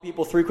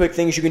People, three quick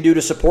things you can do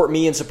to support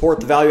me and support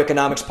the Value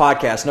Economics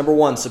Podcast. Number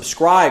one,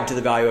 subscribe to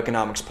the Value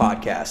Economics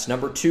Podcast.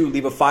 Number two,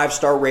 leave a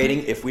 5-star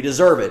rating if we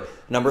deserve it.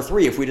 Number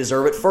three, if we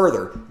deserve it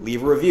further,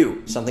 leave a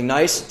review. Something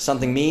nice,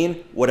 something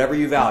mean, whatever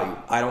you value.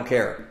 I don't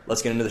care.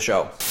 Let's get into the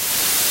show.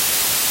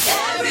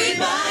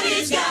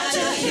 Everybody's got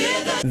to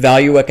hear the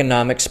Value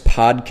Economics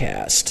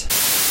Podcast.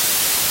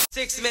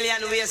 6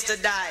 million ways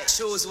to die.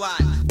 Choose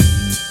one.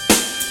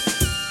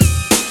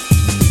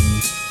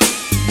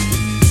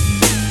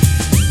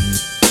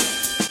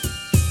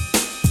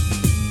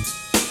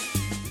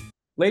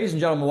 Ladies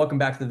and gentlemen, welcome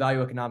back to the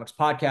Value Economics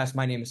Podcast.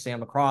 My name is Sam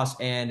Lacrosse,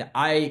 and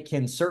I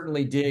can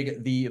certainly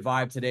dig the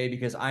vibe today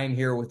because I am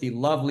here with the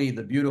lovely,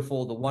 the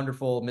beautiful, the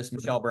wonderful Miss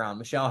Michelle Brown.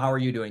 Michelle, how are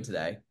you doing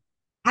today?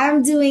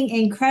 I'm doing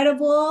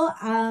incredible.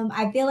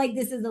 I feel like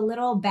this is a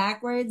little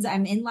backwards.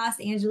 I'm in Los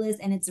Angeles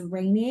and it's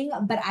raining,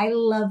 but I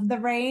love the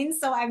rain.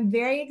 So I'm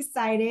very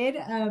excited.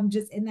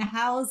 Just in the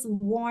house,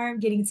 warm,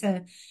 getting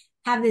to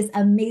have this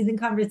amazing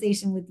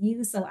conversation with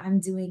you. So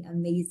I'm doing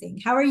amazing.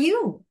 How are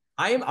you?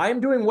 I am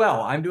doing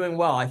well. I'm doing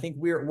well. I think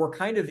we're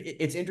kind of,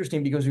 it's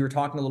interesting because we were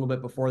talking a little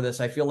bit before this.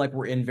 I feel like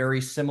we're in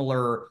very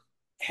similar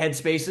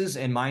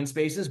headspaces and mind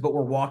spaces, but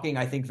we're walking,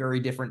 I think, very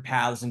different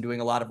paths and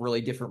doing a lot of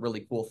really different,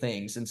 really cool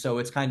things. And so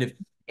it's kind of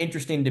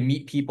interesting to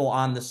meet people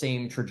on the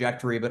same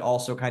trajectory, but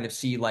also kind of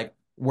see like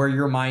where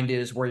your mind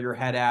is, where your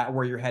head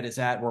is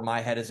at, where my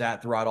head is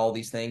at throughout all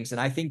these things.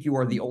 And I think you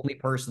are the only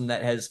person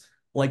that has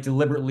like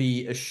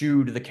deliberately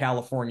eschewed the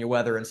California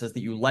weather and says that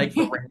you like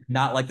the rain,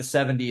 not like the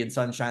 70 and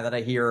sunshine that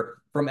I hear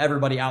from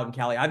everybody out in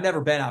Cali. I've never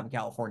been out in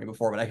California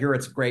before, but I hear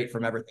it's great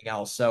from everything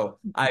else. So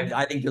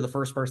I think you're the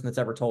first person that's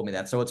ever told me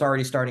that. So it's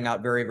already starting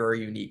out very,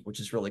 very unique, which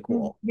is really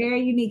cool.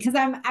 Very unique because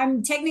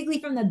I'm technically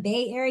from the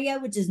Bay Area,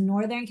 which is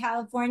Northern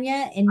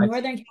California, and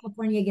Northern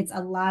California gets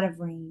a lot of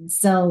rain.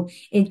 So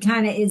it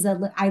kind of is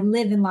I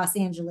live in Los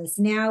Angeles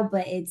now,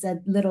 but it's a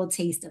little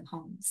taste of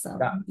home. So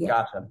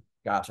yeah.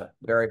 Gotcha.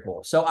 Very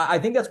cool. So I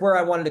think that's where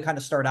I wanted to kind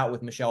of start out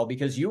with Michelle,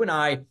 because you and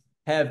I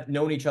have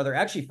known each other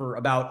actually for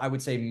about, I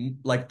would say,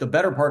 like the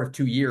better part of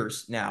 2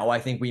 years now. I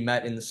think we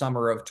met in the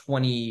summer of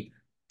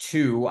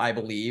 22, I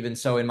believe. And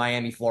so in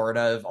Miami,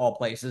 Florida, of all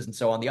places. And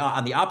so on the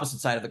opposite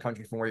side of the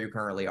country from where you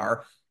currently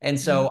are. And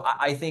so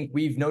I think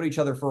we've known each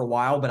other for a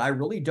while, but I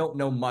really don't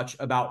know much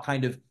about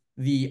kind of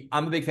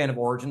I'm a big fan of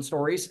origin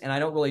stories, and I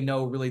don't really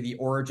know the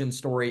origin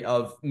story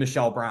of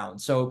Michelle Brown.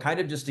 So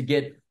kind of just to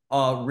get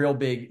a real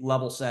big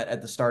level set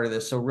at the start of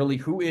this. So really,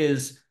 who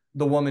is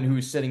the woman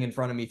who's sitting in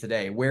front of me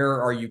today?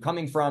 Where are you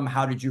coming from?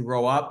 How did you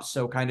grow up?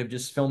 So kind of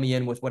just fill me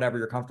in with whatever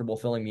you're comfortable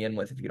filling me in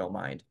with, if you don't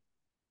mind.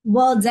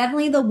 Well,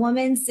 definitely the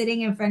woman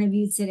sitting in front of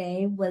you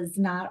today was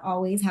not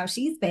always how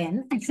she's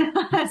been.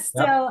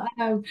 So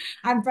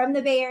I'm from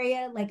the Bay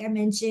Area, like I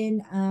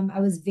mentioned. I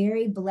was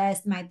very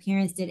blessed. My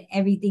parents did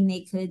everything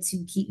they could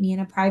to keep me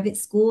in a private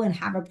school and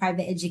have a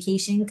private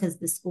education because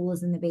the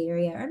schools in the Bay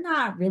Area are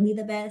not really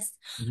the best.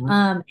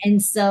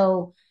 And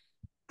so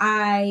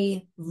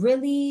I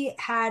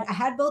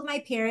had both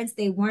my parents.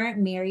 They weren't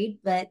married,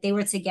 but they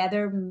were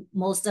together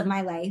most of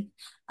my life.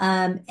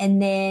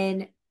 And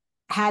then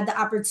had the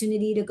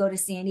opportunity to go to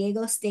San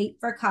Diego State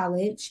for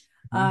college,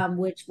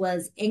 which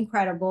was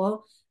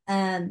incredible.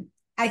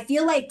 I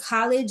feel like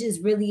college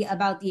is really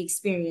about the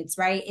experience,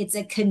 right? It's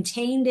a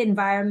contained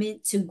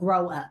environment to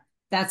grow up.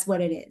 That's what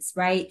it is,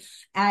 right?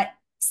 At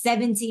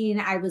 17,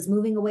 I was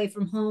moving away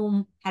from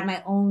home, had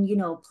my own,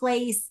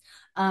 place.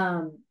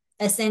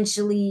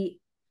 Essentially,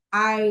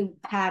 I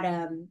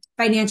had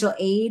financial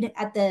aid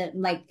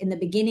in the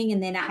beginning,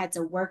 and then I had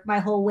to work my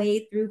whole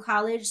way through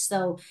college.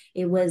 So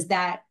it was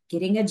that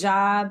getting a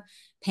job,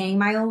 paying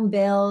my own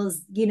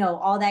bills,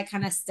 all that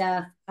kind of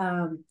stuff.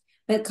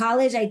 But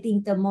college, I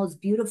think the most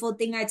beautiful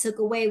thing I took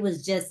away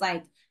was just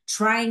like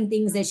trying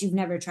things that you've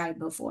never tried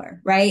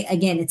before, right?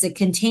 Again, it's a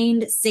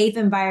contained, safe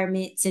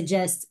environment to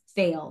just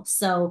fail.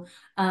 So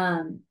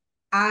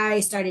I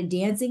started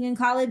dancing in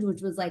college,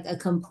 which was like a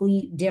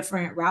complete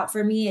different route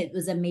for me. It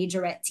was a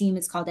majorette team.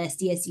 It's called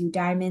SDSU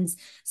Diamonds.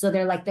 So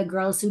they're like the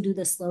girls who do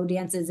the slow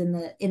dances in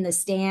the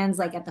stands,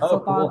 like at the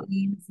football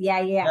games.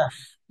 Yeah.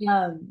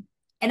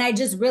 And I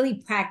just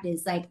really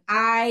practiced. Like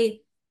I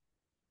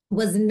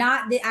was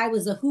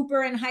a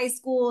hooper in high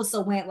school,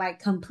 so went like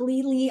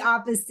completely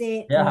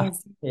opposite.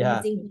 Dancing.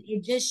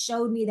 It just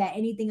showed me that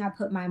anything I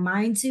put my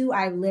mind to,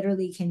 I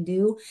literally can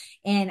do.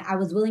 And I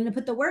was willing to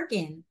put the work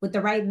in with the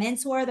right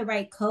mentor, the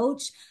right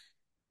coach,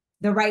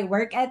 the right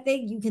work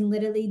ethic. You can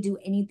literally do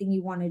anything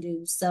you want to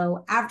do.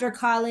 So after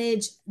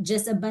college,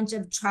 just a bunch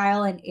of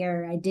trial and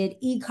error. I did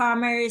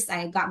e-commerce.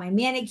 I got my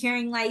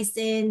manicuring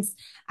license.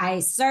 I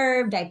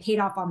served. I paid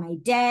off all my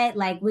debt.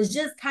 Like was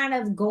just kind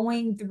of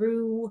going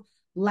through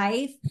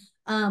life.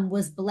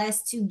 Was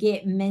blessed to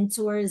get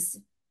mentors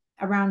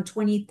around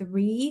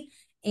 23,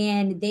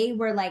 and they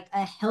were like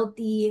a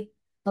healthy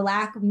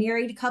Black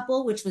married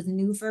couple, which was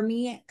new for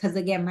me because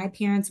again, my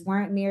parents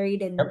weren't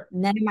married and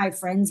none of my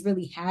friends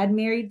really had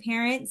married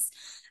parents.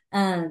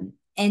 And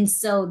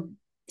so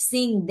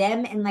seeing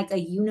them in like a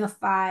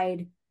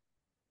unified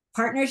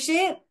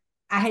partnership,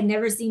 I had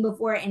never seen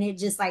before. And it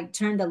just like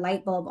turned a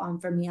light bulb on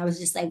for me. I was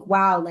just like,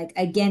 wow, like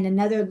again,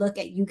 another look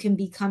at you can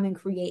become and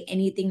create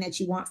anything that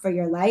you want for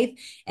your life.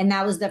 And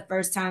that was the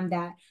first time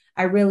that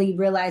I really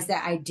realized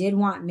that I did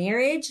want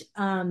marriage.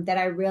 That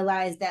I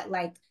realized that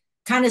like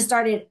kind of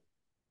started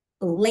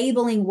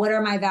labeling what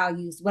are my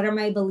values, what are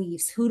my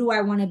beliefs, who do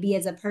I want to be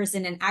as a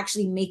person, and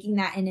actually making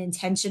that an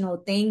intentional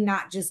thing,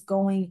 not just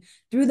going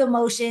through the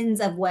motions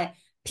of what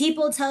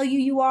people tell you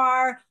you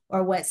are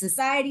or what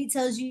society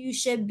tells you you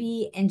should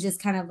be, and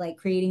just kind of like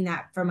creating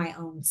that for my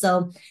own.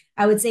 So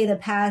I would say the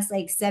past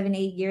like 7,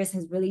 8 years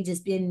has really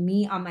just been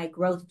me on my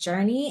growth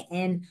journey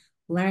and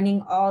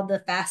learning all the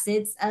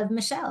facets of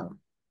Michelle.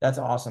 That's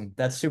awesome.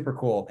 That's super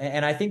cool.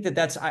 And I think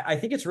that I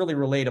think it's really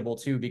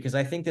relatable too, because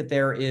I think that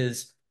there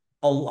is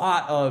a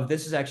lot of,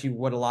 this is actually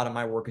what a lot of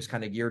my work is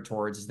kind of geared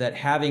towards, is that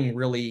having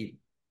really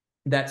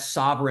that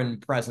sovereign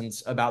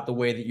presence about the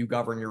way that you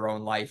govern your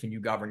own life and you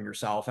govern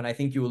yourself. And I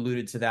think you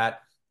alluded to that,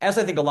 as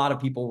I think a lot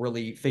of people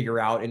really figure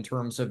out in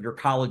terms of your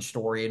college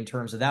story, in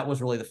terms of that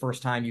was really the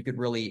first time you could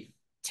really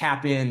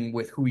tap in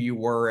with who you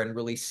were and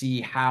really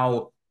see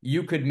how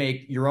you could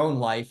make your own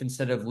life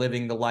instead of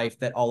living the life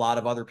that a lot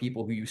of other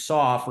people who you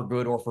saw, for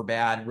good or for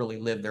bad, really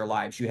lived their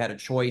lives. You had a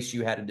choice,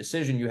 you had a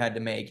decision you had to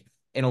make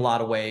in a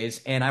lot of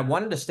ways. And I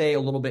wanted to stay a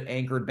little bit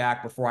anchored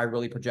back before I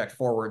really project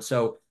forward.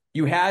 So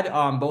you had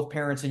both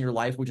parents in your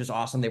life, which is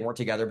awesome. They weren't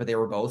together, but they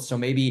were both. So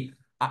maybe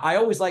I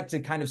always like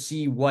to kind of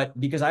see what,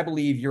 because I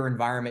believe your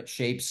environment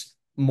shapes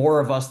more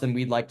of us than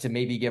we'd like to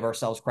maybe give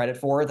ourselves credit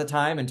for at the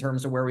time, in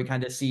terms of where we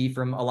kind of see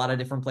from a lot of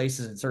different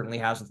places. It certainly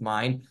has with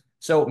mine.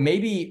 So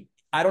maybe,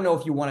 I don't know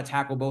if you want to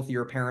tackle both of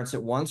your parents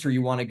at once, or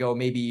you want to go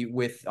maybe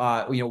with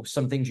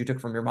some things you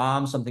took from your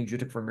mom, some things you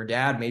took from your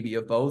dad, maybe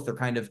of both, or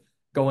kind of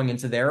going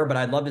into there. But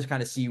I'd love to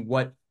kind of see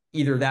what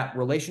either that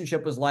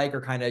relationship was like,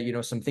 or kind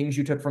of, some things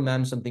you took from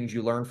them, some things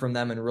you learned from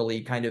them, and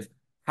really kind of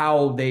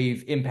how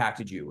they've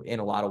impacted you in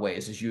a lot of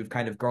ways as you've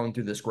kind of grown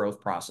through this growth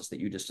process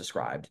that you just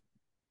described.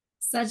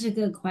 Such a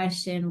good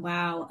question.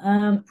 Wow.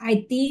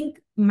 I think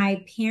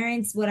my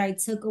parents, what I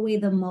took away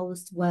the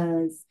most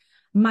was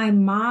my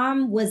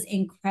mom was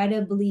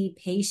incredibly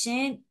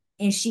patient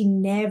and she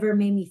never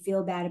made me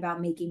feel bad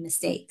about making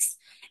mistakes.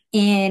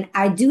 And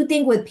I do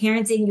think with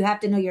parenting, you have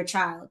to know your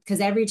child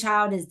because every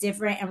child is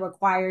different and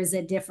requires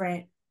a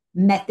different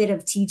method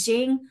of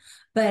teaching.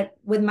 But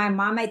with my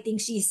mom, I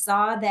think she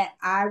saw that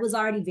I was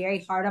already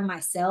very hard on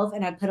myself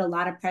and I put a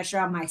lot of pressure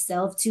on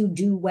myself to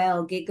do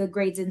well, get good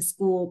grades in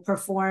school,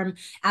 perform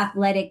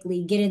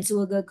athletically, get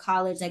into a good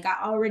college. Like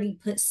I already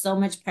put so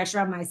much pressure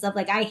on myself.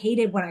 Like I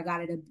hated when I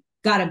got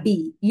a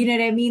B. You know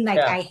what I mean? Like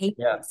Yeah, I hate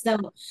yeah. it.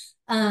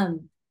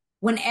 So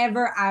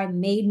whenever I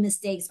made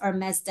mistakes or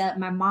messed up,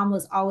 my mom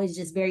was always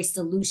just very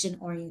solution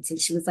oriented.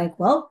 She was like,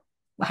 well,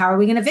 how are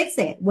we going to fix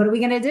it? What are we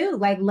going to do?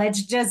 Like,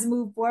 let's just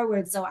move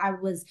forward. So I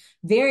was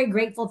very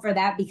grateful for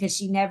that because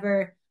she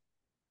never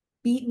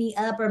beat me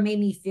up or made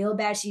me feel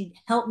bad. She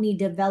helped me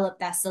develop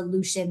that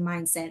solution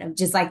mindset of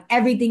just like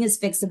everything is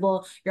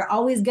fixable. You're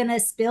always going to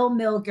spill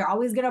milk. You're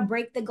always going to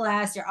break the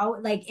glass. You're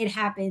always like, it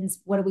happens.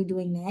 What are we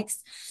doing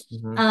next?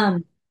 Mm-hmm.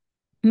 Um,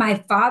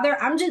 my father,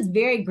 I'm just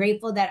very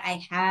grateful that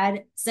I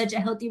had such a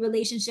healthy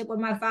relationship with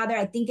my father.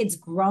 I think it's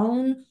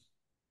grown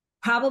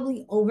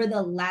probably over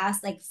the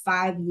last like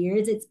 5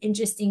 years. It's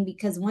interesting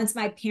because once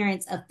my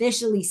parents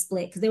officially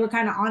split, because they were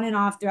kind of on and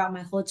off throughout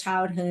my whole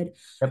childhood,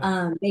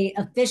 Yep. they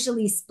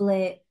officially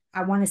split.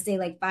 I want to say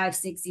like 5,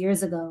 6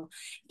 years ago.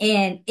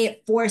 And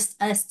it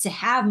forced us to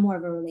have more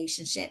of a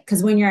relationship.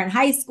 Because when you're in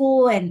high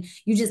school and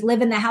you just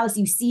live in the house,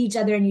 you see each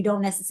other and you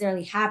don't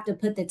necessarily have to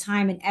put the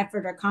time and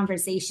effort or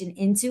conversation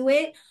into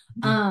it.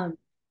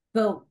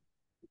 But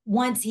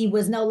once he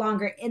was no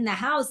longer in the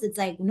house, it's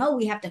like, no,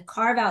 we have to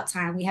carve out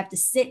time. We have to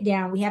sit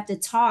down. We have to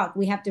talk.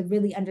 We have to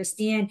really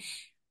understand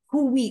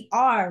who we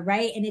are,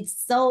 right? And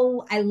it's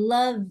so, I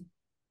love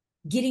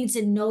getting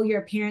to know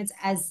your parents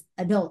as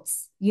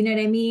adults. You know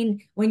what I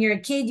mean? When you're a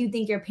kid, you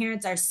think your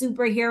parents are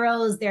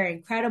superheroes, they're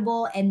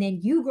incredible. And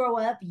then you grow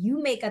up,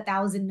 you make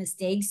 1,000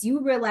 mistakes,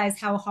 you realize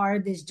how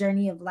hard this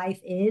journey of life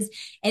is.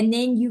 And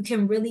then you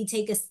can really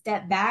take a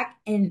step back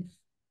and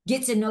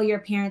get to know your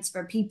parents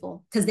for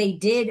people because they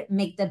did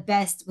make the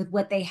best with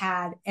what they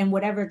had and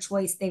whatever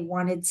choice they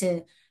wanted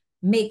to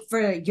make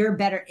for your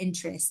better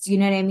interest. You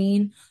know what I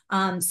mean?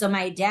 So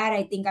my dad,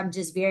 I think I'm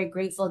just very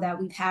grateful that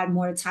we've had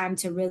more time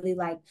to really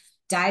like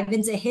dive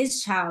into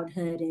his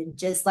childhood and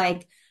just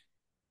like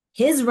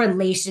his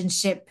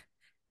relationship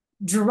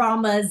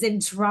dramas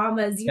and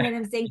traumas, you Yeah. know what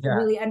I'm saying, to Yeah.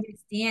 really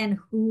understand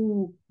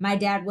who my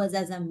dad was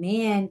as a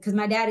man. Because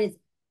my dad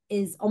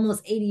is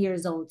almost 80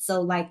 years old.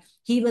 So like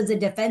he was a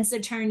defense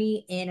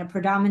attorney in a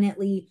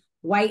predominantly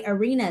white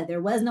arena.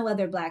 There was no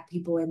other black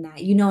people in that,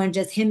 and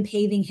just him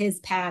paving his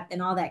path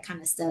and all that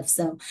kind of stuff.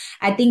 So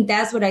I think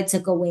that's what I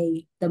took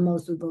away the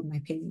most with both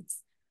my parents.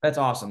 That's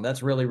awesome.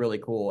 That's really, really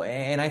cool.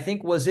 And I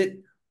think,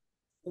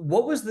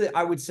 what was the,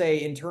 I would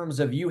say, in terms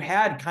of, you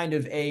had kind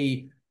of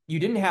you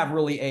didn't have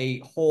really a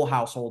whole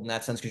household in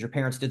that sense because your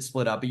parents did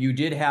split up, but you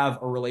did have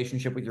a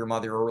relationship with your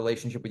mother, a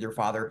relationship with your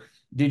father.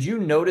 Did you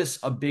notice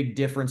a big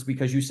difference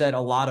because you said a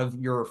lot of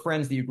your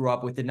friends that you grew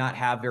up with did not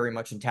have very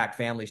much intact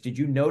families? Did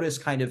you notice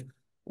kind of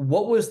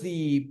what was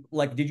the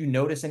like, did you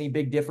notice any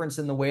big difference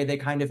in the way they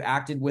kind of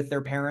acted with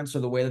their parents or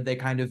the way that they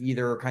kind of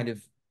either kind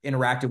of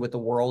interacted with the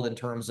world in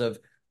terms of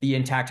the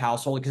intact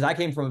household? Because I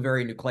came from a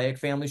very nucleic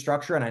family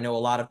structure, and I know a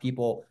lot of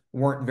people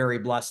weren't very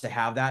blessed to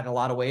have that in a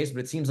lot of ways, but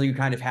it seems like you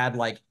kind of had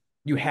like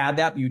you had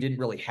that, but you didn't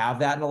really have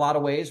that in a lot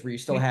of ways, where you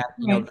still had,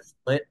 Right. the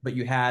split, but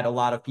you had a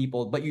lot of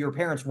people, but your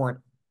parents weren't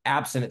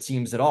absent, it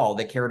seems, at all.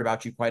 They cared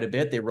about you quite a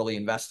bit. They really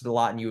invested a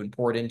lot in you and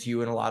poured into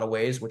you in a lot of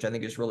ways, which I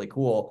think is really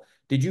cool.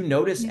 Did you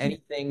notice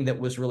anything that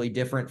was really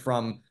different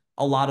from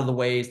a lot of the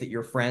ways that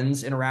your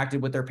friends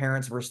interacted with their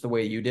parents versus the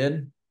way you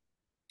did?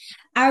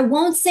 I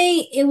won't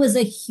say it was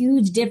a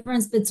huge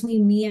difference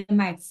between me and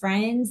my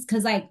friends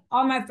because, like,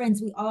 all my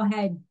friends, we all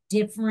had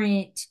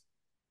different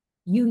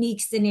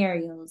unique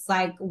scenarios.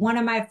 Like one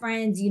of my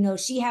friends,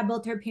 she had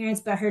both her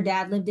parents, but her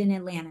dad lived in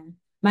Atlanta.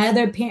 My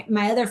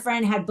other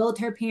friend had both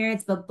her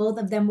parents, but both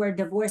of them were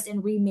divorced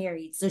and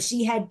remarried. So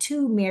she had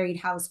two married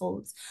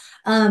households.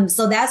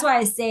 So that's why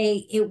I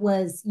say it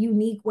was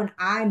unique when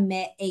I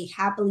met a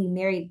happily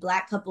married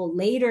Black couple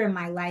later in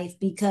my life,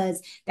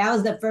 because that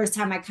was the first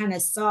time I kind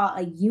of saw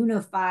a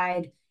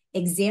unified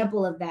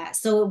example of that.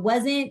 So it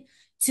wasn't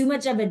too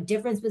much of a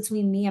difference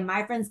between me and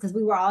my friends because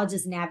we were all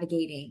just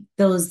navigating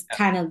those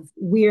kind of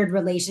weird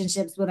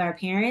relationships with our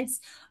parents.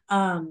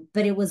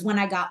 But it was when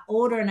I got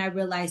older and I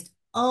realized,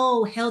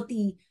 oh,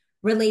 healthy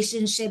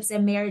relationships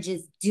and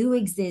marriages do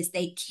exist.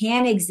 They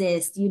can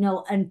exist.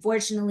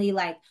 Unfortunately,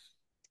 like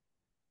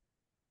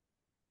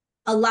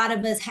a lot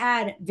of us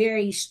had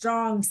very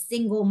strong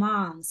single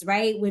moms,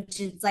 right? Which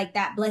is like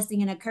that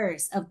blessing and a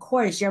curse. Of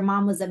course, your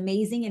mom was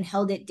amazing and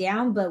held it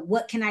down, but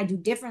what can I do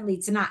differently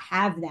to not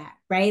have that,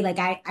 right? Like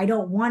I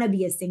don't want to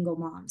be a single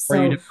mom. So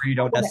Or you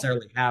don't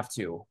necessarily have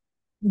to.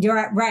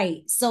 you're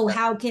right. So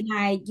how can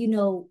I,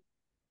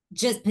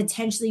 just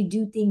potentially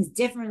do things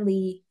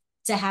differently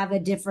to have a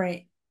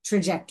different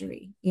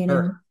trajectory, you know?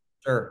 Sure,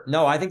 sure.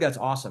 No, I think that's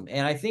awesome.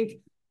 And I think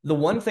the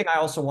one thing I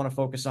also want to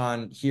focus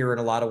on here in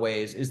a lot of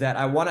ways is that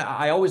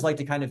I always like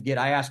to kind of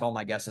I ask all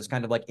my guests is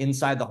kind of like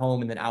inside the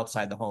home and then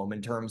outside the home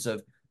in terms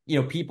of,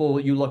 people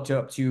you looked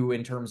up to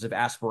in terms of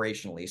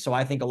aspirationally. So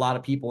I think a lot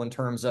of people in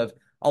terms of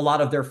a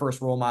lot of their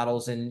first role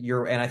models and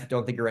I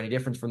don't think you're any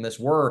different from this,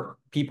 were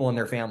people in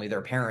their family,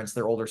 their parents,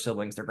 their older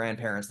siblings, their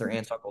grandparents, their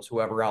aunts, uncles,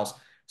 whoever else.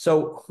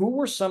 So who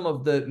were some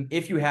of the,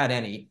 if you had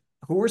any,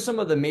 who are some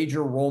of the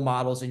major role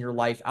models in your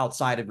life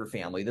outside of your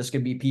family? This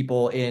could be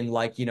people in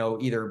like,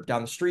 either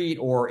down the street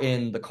or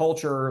in the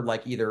culture,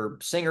 like either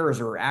singers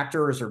or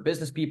actors or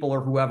business people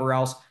or whoever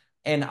else.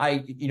 And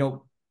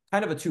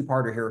kind of a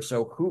two-parter here.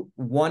 So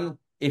one,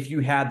 if you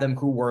had them,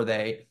 who were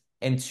they?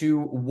 And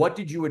two, what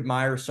did you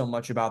admire so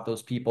much about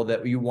those people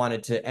that you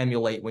wanted to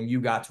emulate when you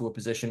got to a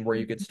position where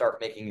you could start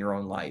making your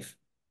own life?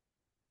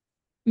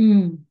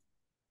 Mm.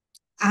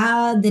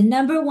 The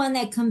number one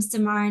that comes to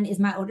mind is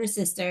my older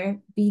sister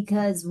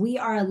because we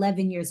are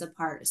 11 years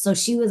apart. So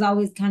she was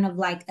always kind of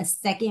like a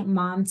second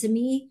mom to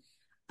me.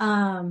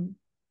 Um,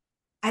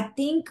 I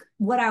think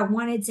what I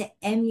wanted to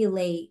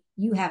emulate,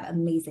 you have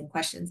amazing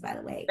questions, by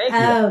the way. Thank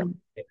you.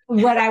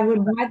 What I would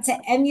want to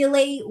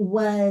emulate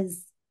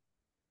was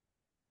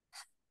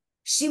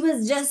she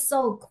was just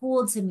so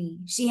cool to me.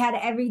 She had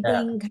Yeah.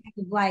 everything kind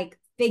of like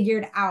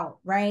figured out,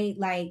 right?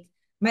 Like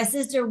my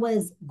sister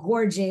was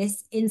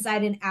gorgeous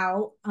inside and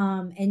out.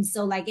 And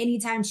so like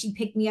anytime she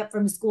picked me up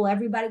from school,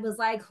 everybody was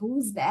like,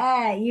 "Who's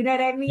that?" You know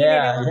what I mean? And it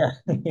Yeah, was yeah.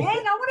 like, dang,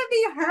 I want to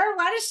be her.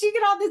 Why does she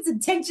get all this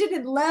attention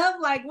and love?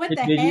 Like, what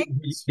the Did heck?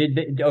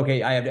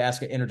 okay, I have to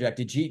ask, interject.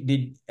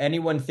 Did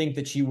anyone think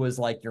that she was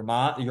like your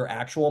mom, your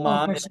actual Oh,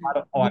 mom? for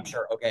sure. Oh, I'm Yeah,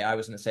 sure. Okay, I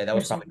was gonna say that for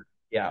was sure. probably,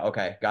 yeah,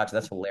 okay, gotcha.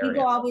 That's People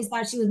hilarious. always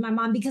thought she was my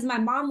mom because my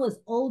mom was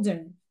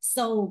older.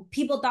 So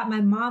people thought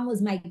my mom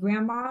was my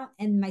grandma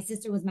and my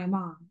sister was my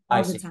mom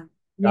I all the see. time.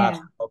 Gotcha.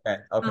 Yeah. Okay.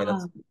 Okay,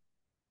 that's Um,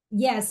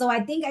 yeah, so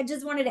I think I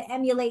just wanted to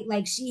emulate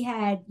like she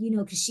had,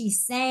 because she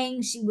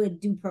sang, she would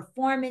do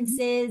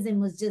performances and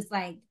was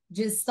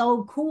just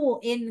so cool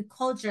in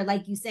culture.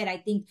 Like you said, I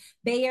think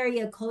Bay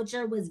Area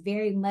culture was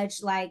very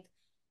much like,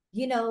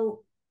 you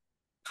know,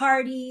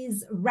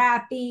 parties,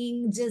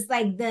 rapping, just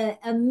like the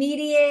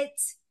immediate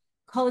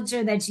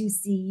culture that you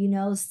see,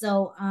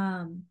 So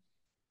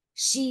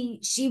she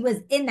was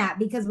in that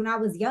because when I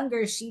was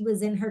younger, she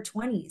was in her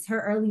 20s, her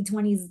early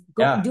 20s,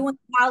 yeah. doing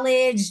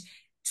college,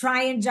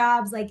 trying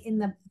jobs like in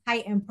the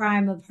height and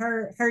prime of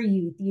her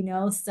youth,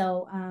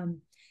 So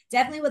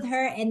definitely with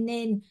her. And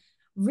then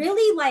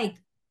really like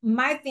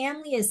my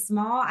family is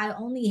small. I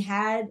only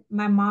had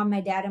my mom,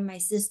 my dad, and my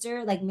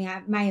sister, like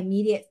my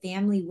immediate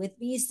family with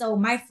me. So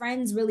my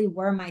friends really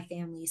were my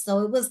family. So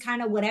it was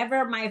kind of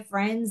whatever my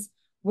friends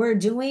were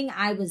doing,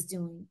 I was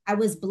doing. I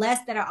was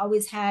blessed that I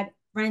always had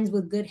friends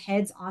with good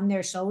heads on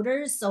their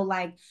shoulders. So,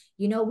 like,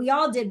 we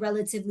all did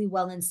relatively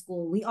well in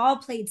school. We all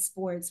played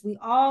sports. We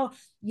all,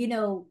 you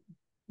know,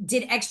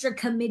 did extra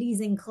committees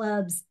and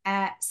clubs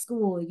at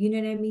school. You know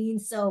what I mean?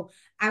 So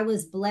I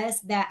was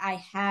blessed that I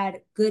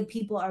had good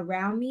people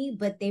around me,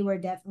 but they were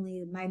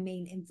definitely my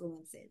main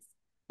influences.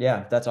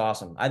 Yeah, that's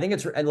awesome. I think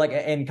it's like,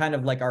 and kind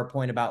of like our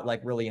point about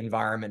like really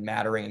environment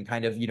mattering and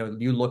kind of,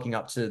 you looking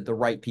up to the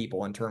right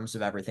people in terms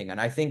of everything. And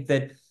I think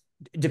that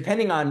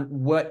depending on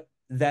what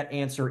that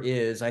answer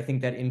is, I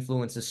think that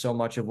influences so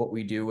much of what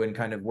we do and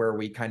kind of where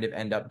we kind of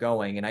end up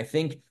going. And I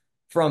think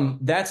from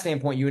that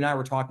standpoint, you and I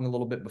were talking a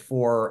little bit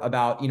before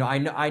about,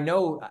 I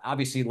know,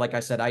 obviously, like I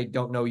said, I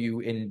don't know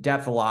you in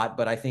depth a lot,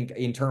 but I think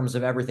in terms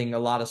of everything, a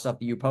lot of stuff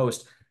that you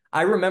post,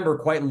 I remember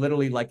quite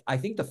literally, like, I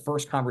think the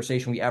first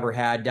conversation we ever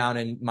had down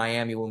in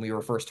Miami when we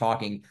were first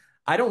talking.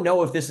 I don't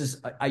know if this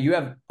is, you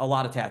have a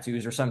lot of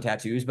tattoos or some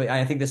tattoos, but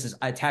I think this is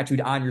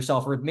tattooed on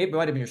yourself, or maybe it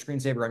might have been your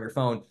screensaver on your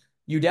phone.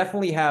 You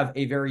definitely have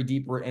a very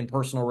deep and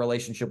personal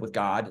relationship with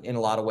God in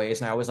a lot of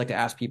ways. And I always like to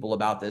ask people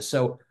about this.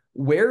 So,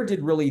 where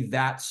did really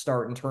that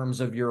start in terms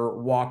of your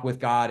walk with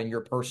God and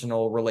your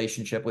personal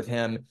relationship with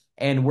Him?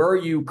 And where are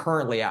you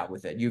currently at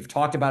with it? You've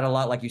talked about it a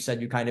lot. Like you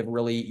said, you kind of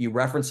really, you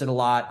reference it a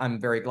lot. I'm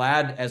very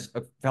glad as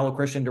a fellow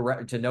Christian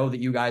to know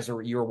that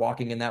you're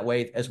walking in that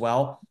way as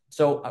well.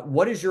 So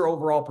what is your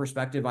overall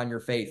perspective on your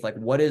faith? Like,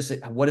 what does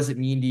it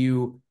mean to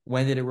you?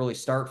 When did it really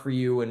start for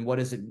you? And what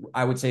is it,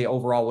 I would say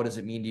overall, what does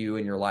it mean to you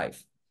in your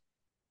life?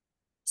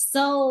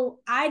 So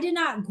I did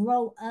not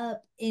grow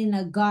up in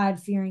a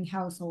God-fearing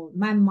household.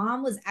 My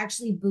mom was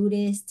actually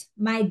Buddhist.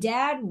 My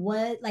dad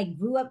was like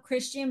grew up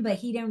Christian, but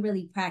he didn't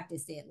really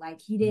practice it. Like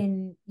he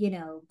didn't,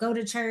 go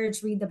to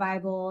church, read the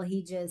Bible.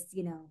 He just,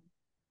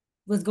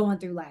 was going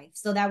through life.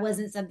 So that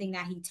wasn't something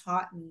that he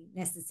taught me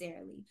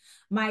necessarily.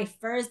 My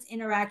first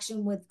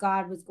interaction with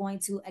God was going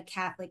to a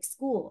Catholic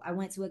school. I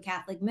went to a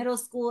Catholic middle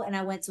school and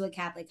I went to a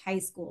Catholic high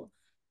school.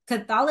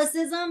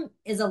 Catholicism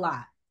is a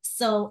lot.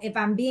 So if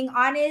I'm being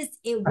honest,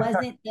 it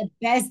wasn't the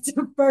best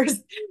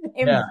first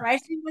Yeah,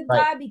 impression with right.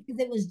 God because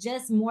it was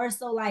just more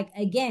so like,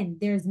 again,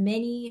 there's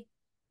many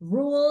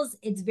rules.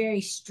 It's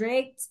very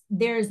strict.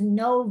 There's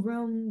no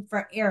room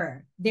for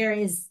error. There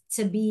is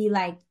to be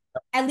like,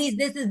 at least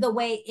this is the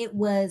way it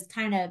was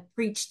kind of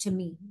preached to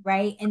me,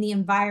 right? And the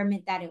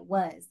environment that it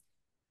was.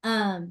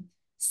 Um,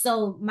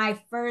 so my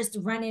first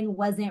run-in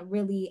wasn't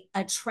really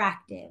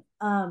attractive.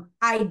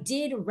 I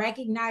did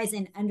recognize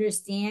and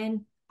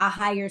understand a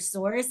higher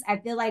source. I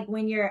feel like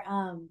when you're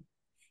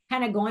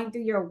kind of going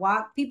through your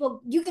walk,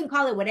 people, you can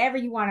call it whatever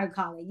you want to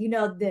call it,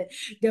 the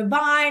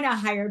divine, a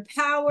higher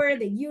power,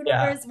 the Yeah.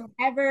 universe,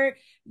 whatever.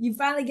 You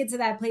finally get to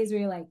that place where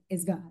you're like,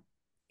 it's God.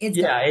 It's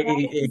Yeah, God,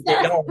 it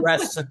right? all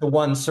rests at the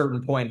one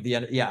certain point at the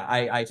end. Yeah,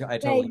 I Like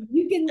totally,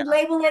 you can yeah,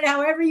 label it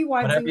however you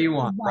want whatever to. you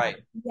want. Right.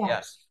 Yeah.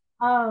 Yes.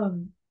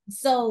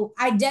 So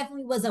I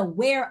definitely was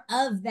aware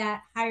of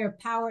that higher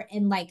power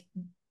and like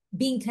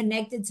being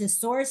connected to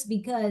source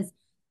because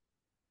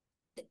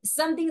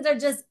some things are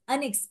just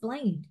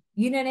unexplained.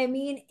 You know what I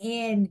mean?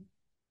 And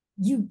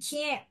you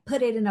can't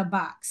put it in a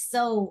box.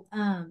 So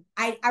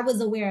I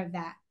was aware of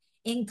that.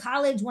 In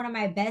college, one of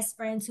my best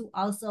friends who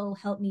also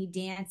helped me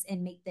dance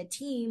and make the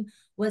team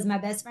was my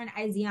best friend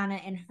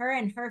Isiana, and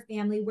her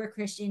family were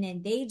Christian,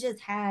 and they just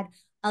had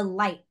a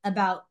light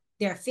about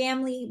their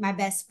family. My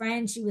best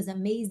friend, she was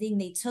amazing.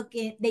 They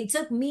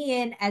took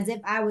me in as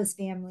if I was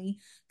family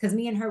because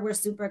me and her were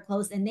super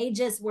close, and they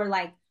just were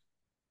like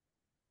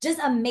just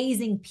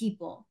amazing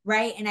people,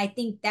 right? And I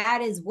think that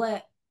is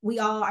what we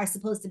all are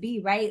supposed to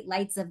be, right?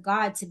 Lights of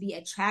God, to be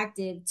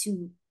attractive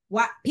to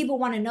what people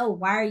want to know.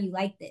 Why are you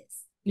like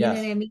this? You know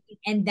what Yes. I mean?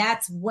 And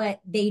that's what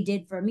they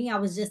did for me. I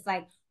was just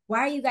like,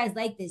 why are you guys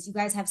like this? You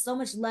guys have so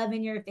much love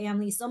in your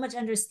family, so much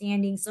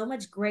understanding, so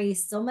much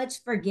grace, so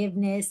much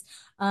forgiveness.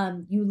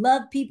 You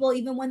love people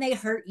even when they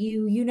hurt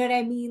you. You know what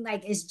I mean?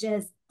 Like it's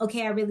just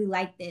okay. I really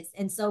like this.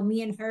 And so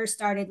me and her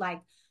started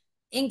like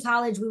in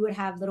college, we would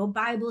have little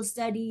Bible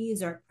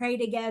studies or pray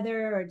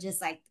together or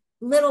just like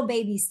little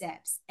baby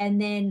steps.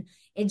 And then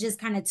it just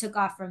kind of took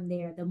off from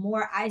there. The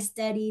more I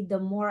studied, the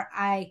more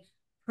I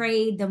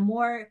prayed, the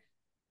more,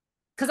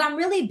 because I'm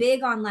really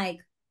big on like,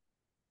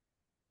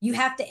 you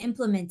have to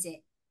implement it,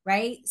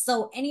 right?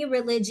 So any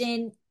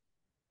religion,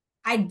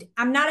 I'm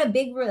not a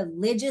big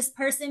religious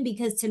person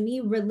because to me,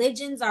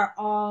 religions are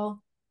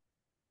all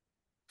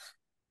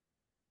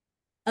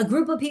a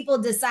group of people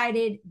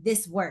decided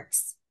this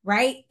works,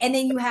 right? And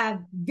then you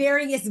have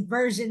various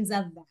versions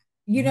of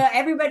that.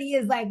 Everybody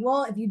is like,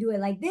 well, if you do it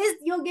like this,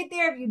 you'll get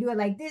there. If you do it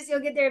like this,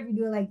 you'll get there. If you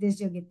do it like this,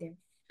 you'll get there.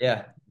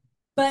 Yeah.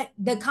 But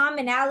the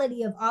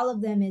commonality of all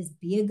of them is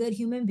be a good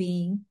human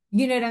being.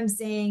 You know what I'm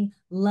saying?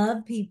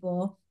 Love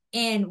people.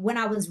 And when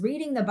I was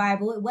reading the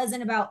Bible, it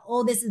wasn't about,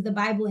 oh, this is the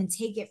Bible and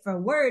take it for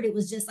word. It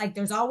was just like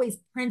there's always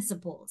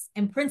principles,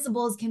 and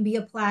principles can be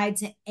applied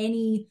to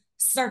any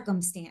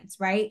circumstance,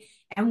 right?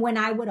 And when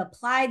I would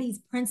apply these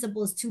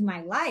principles to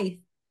my life,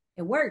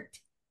 it worked.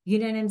 You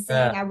know what I'm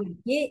saying? Yeah. I would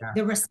get Yeah.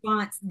 the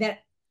response that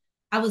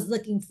I was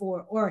looking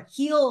for, or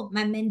heal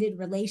my mended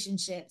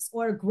relationships,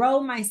 or grow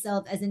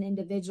myself as an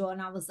individual.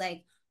 And I was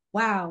like,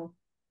 wow,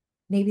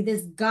 maybe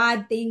this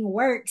God thing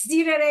works.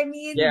 You know what I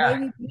mean? Yeah.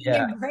 Maybe being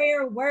Yeah. in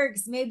prayer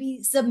works.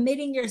 Maybe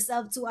submitting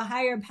yourself to a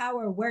higher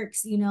power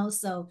works, you know?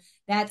 So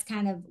that's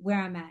kind of where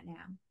I'm at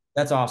now.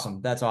 That's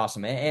awesome. That's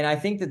awesome. And I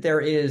think that there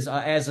is,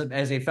 as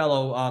a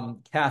fellow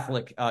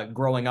Catholic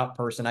growing up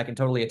person, I can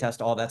totally attest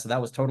to all that. So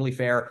that was totally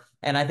fair.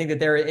 And I think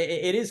that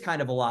it is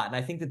kind of a lot. And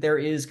I think that there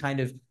is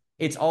kind of,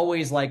 it's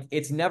always like,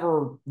 it's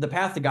never, the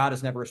path to God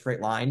is never a straight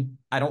line.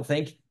 I don't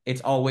think it's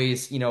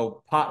always,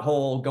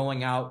 pothole,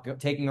 going out,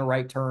 taking a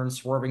right turn,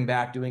 swerving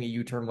back, doing a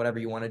U-turn, whatever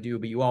you want to do.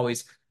 But you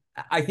always,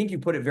 I think you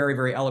put it very,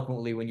 very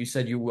eloquently when you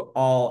said you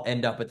all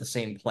end up at the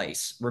same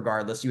place,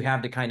 regardless. You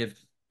have to kind of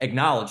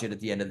acknowledge it at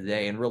the end of the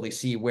day and really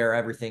see where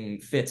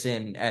everything fits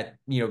in at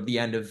the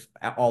end of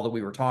all that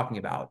we were talking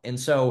about. And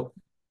so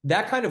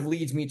that kind of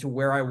leads me to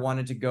where I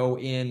wanted to go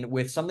in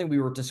with something we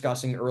were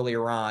discussing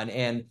earlier on.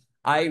 And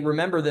I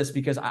remember this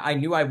because I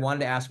knew I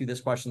wanted to ask you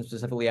this question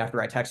specifically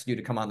after I texted you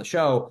to come on the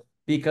show,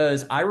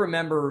 because I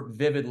remember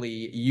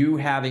vividly you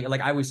having,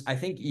 like, I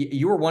think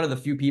you were one of the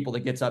few people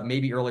that gets up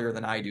maybe earlier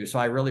than I do. So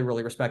I really,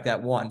 really respect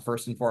that. One,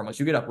 first and foremost,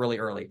 you get up really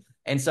early.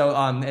 And so,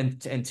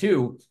 and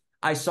two,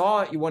 I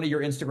saw one of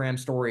your Instagram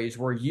stories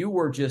where you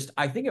were just,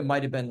 I think it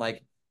might have been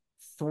like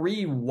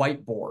 3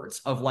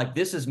 whiteboards of like,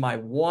 this is my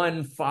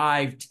 1,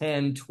 5,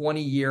 10,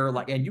 20 year,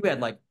 like, and you had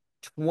like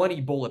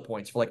 20 bullet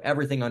points for like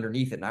everything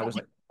underneath it. And I was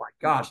like, oh my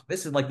gosh,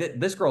 this is like,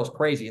 this girl's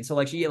crazy. And so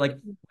like, she like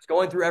was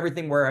going through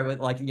everything where I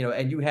would like,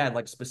 and you had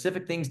like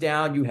specific things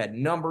down, you had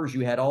numbers,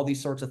 you had all these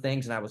sorts of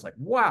things. And I was like,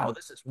 wow,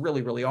 this is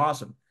really, really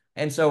awesome.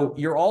 And so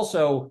you're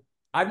also,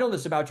 I've known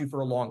this about you for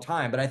a long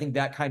time, but I think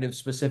that kind of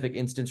specific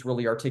instance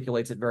really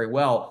articulates it very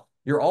well.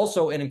 You're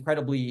also an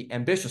incredibly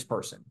ambitious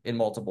person in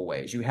multiple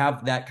ways. You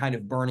have that kind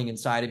of burning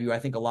inside of you. I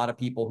think a lot of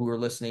people who are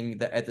listening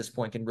that at this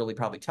point can really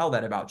probably tell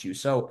that about you.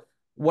 So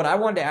what I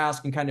wanted to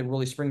ask and kind of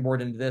really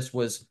springboard into this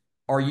was,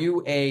 are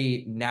you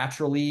a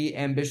naturally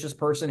ambitious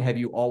person? Have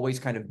you always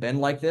kind of been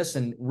like this?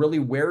 And really,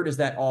 where does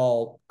that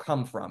all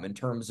come from in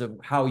terms of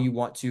how you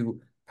want to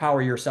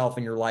power yourself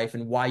in your life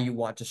and why you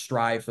want to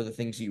strive for the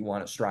things you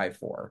want to strive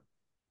for?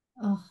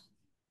 Oh,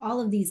 all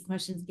of these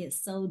questions get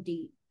so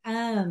deep.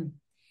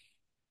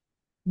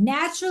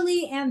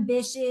 Naturally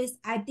ambitious.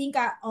 I think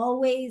I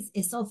always,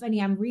 it's so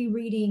funny. I'm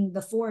rereading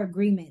the Four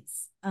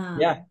Agreements.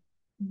 Yeah.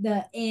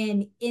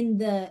 And in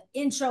the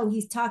intro,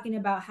 he's talking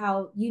about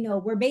how,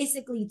 we're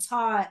basically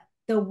taught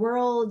the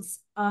world's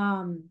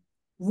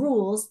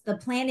rules, the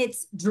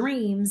planet's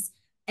dreams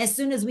as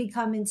soon as we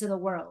come into the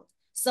world.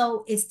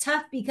 So it's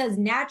tough because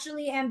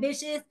naturally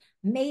ambitious,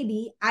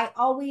 maybe I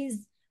always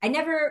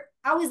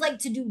like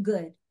to do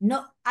good.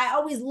 No, I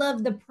always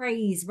love the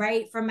praise,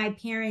 right? From my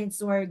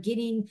parents or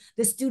getting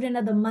the student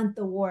of the month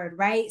award,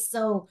 right?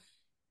 So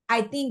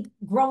I think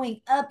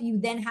growing up, you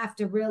then have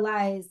to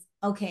realize,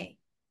 okay,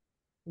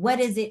 what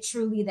is it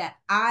truly that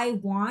I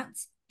want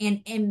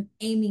and am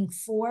aiming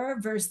for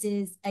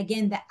versus,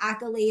 again, the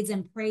accolades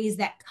and praise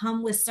that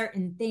come with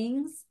certain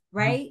things,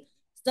 right?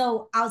 Mm-hmm.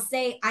 So I'll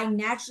say I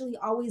naturally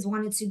always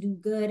wanted to do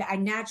good. I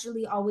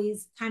naturally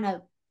always kind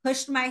of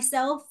pushed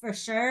myself for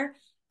sure.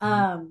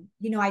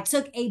 I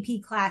took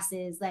AP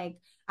classes. Like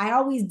I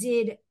always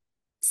did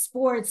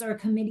sports or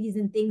committees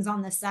and things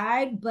on the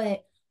side,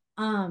 but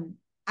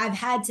I've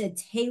had to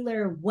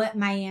tailor what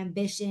my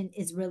ambition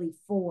is really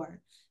for.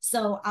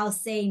 So I'll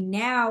say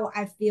now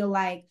I feel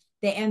like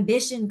the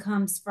ambition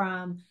comes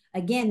from,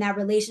 again, that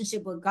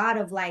relationship with God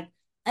of like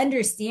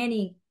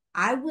understanding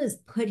I was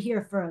put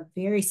here for a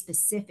very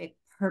specific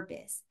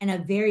purpose and a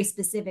very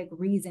specific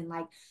reason.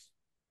 Like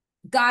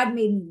God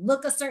made me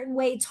look a certain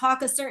way,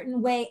 talk a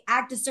certain way,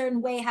 act a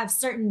certain way, have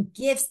certain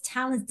gifts,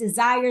 talents,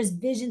 desires,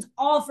 visions,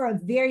 all for a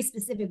very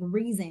specific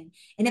reason.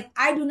 And if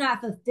I do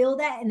not fulfill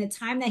that in the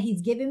time that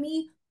He's given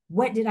me,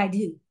 what did I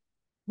do?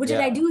 What did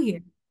I do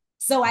here?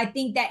 So I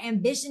think that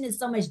ambition is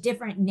so much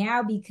different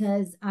now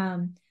because,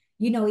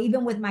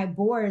 even with my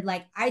board,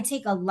 like I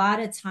take a lot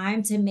of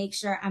time to make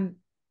sure I'm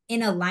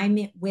in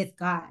alignment with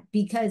God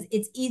because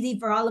it's easy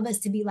for all of us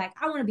to be like,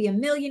 I want to be a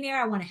millionaire.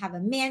 I want to have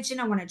a mansion.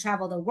 I want to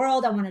travel the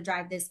world. I want to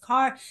drive this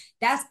car.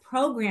 That's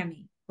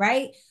programming,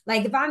 right?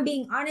 Like if I'm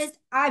being honest,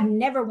 I've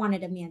never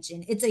wanted a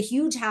mansion. It's a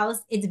huge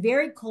house. It's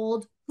very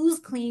cold. Who's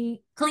cleaning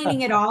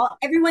it all?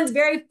 Everyone's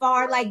very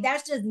far. Like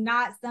that's just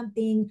not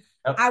something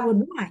I would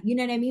want. You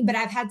know what I mean? But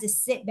I've had to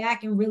sit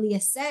back and really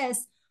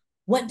assess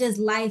what does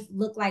life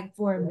look like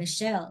for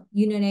Michelle?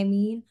 You know what I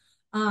mean?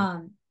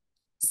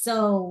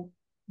 So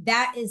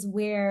that is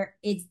where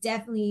it's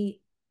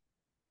definitely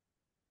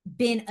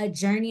been a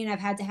journey and I've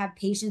had to have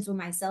patience with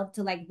myself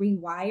to like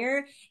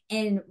rewire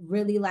and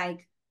really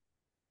like,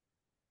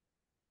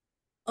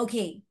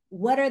 okay,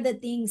 what are the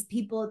things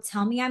people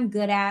tell me I'm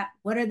good at?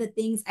 What are the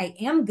things I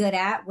am good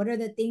at? What are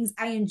the things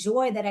I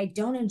enjoy that I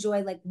don't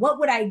enjoy? Like, what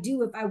would I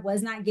do if I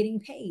was not getting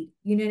paid?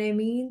 You know what I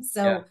mean?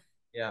 So,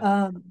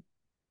 yeah,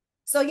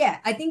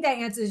 I think that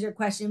answers your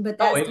question, but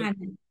that's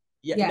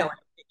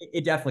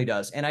it definitely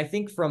does. And I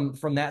think from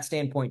that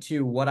standpoint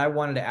too, what I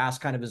wanted to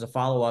ask kind of as a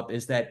follow-up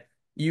is that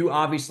you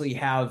obviously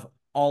have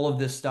all of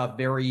this stuff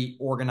very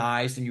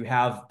organized and you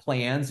have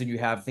plans and you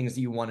have things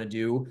that you want to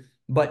do.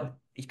 but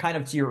kind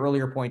of to your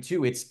earlier point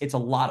too, it's a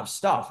lot of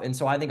stuff. And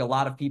so I think a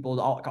lot of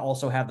people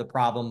also have the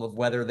problem of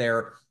whether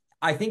they're,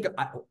 I think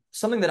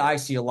something that I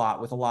see a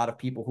lot with a lot of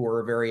people who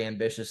are very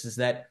ambitious is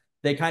that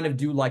they kind of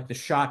do like the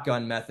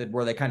shotgun method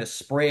where they kind of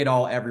spray it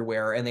all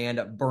everywhere and they end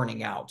up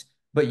burning out.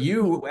 But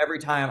you, every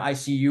time I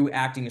see you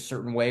acting a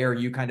certain way or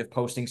you kind of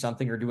posting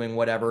something or doing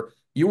whatever,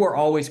 you are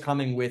always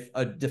coming with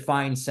a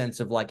defined sense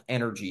of like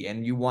energy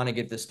and you want to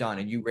get this done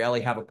and you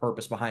really have a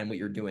purpose behind what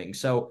you're doing.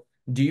 So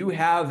do you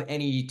have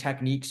any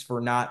techniques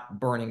for not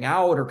burning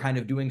out or kind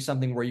of doing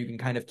something where you can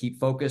kind of keep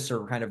focus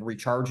or kind of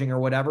recharging or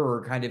whatever?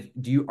 Or kind of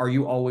are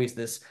you always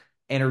this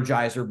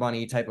energizer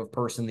bunny type of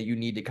person that you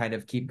need to kind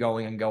of keep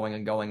going and going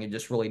and going and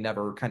just really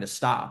never kind of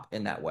stop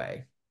in that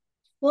way?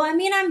 Well, I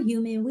mean, I'm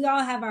human. We all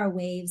have our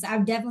waves.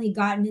 I've definitely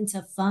gotten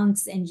into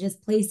funks and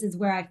just places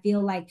where I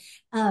feel like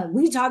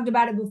we talked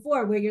about it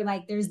before, where you're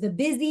like, there's the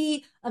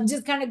busy of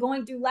just kind of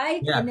going through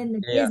life, Yeah, and then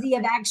the yeah, busy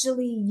of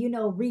actually,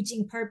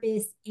 reaching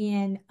purpose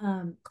and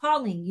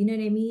calling, you know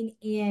what I mean?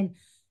 And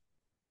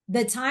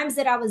the times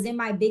that I was in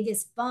my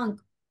biggest funk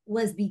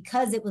was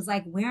because it was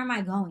like, where am I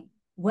going?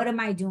 What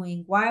am I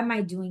doing? Why am I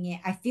doing it?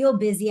 I feel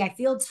busy. I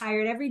feel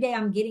tired. Every day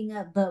I'm getting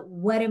up, but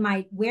where am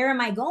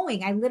I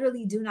going? I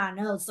literally do not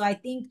know. So I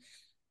think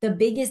the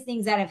biggest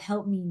things that have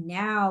helped me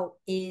now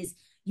is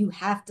you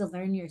have to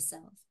learn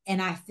yourself.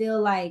 And I feel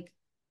like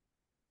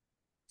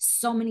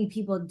so many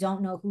people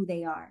don't know who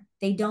they are.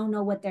 They don't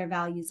know what their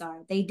values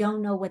are. They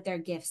don't know what their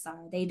gifts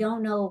are. They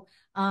don't know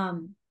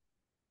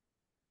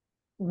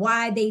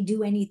why they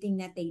do anything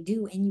that they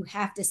do, and you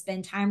have to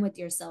spend time with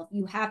yourself.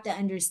 You have to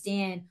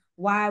understand,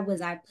 why was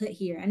I put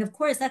here? And of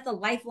course, that's a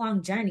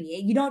lifelong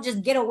journey. You don't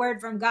just get a word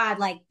from God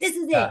like, this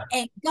is it yeah,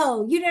 and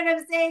go, you know what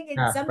I'm saying? And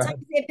yeah, sometimes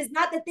right. if it's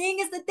not the thing,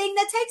 it's the thing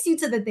that takes you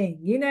to the thing,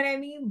 you know what I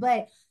mean?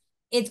 But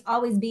it's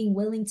always being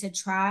willing to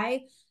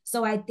try.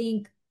 So I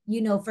think,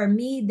 for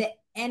me,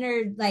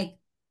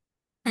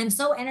 I'm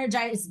so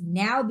energized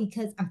now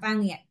because I'm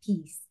finally at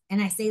peace.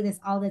 And I say this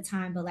all the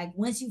time, but like,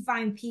 once you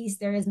find peace,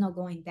 there is no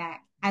going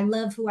back. I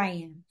love who I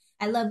am.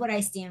 I love what I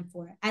stand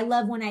for. I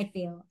love when I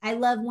fail. I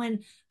love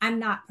when I'm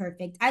not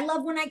perfect. I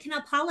love when I can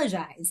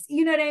apologize.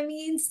 You know what I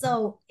mean?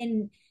 So,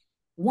 and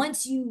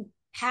once you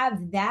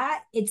have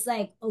that, it's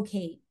like,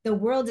 okay, the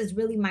world is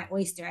really my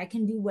oyster. I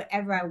can do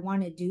whatever I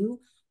want to do,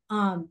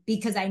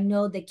 because I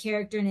know the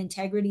character and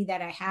integrity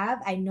that I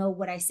have. I know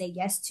what I say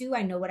yes to.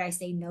 I know what I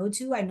say no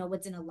to. I know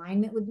what's in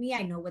alignment with me.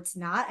 I know what's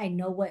not. I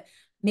know what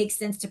makes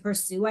sense to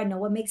pursue. I know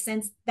what makes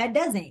sense that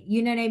doesn't.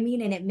 You know what I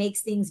mean? And it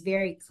makes things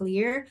very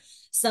clear.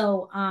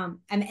 So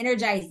I'm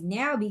energized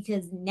now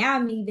because now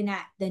I'm even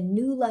at the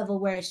new level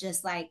where it's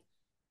just like,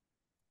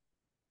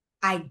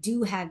 I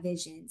do have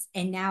visions,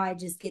 and now I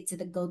just get to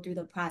go through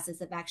the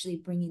process of actually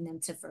bringing them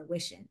to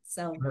fruition.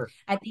 So Sure.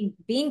 I think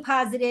being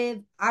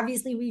positive,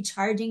 obviously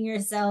recharging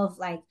yourself,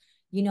 like,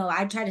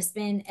 I try to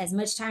spend as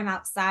much time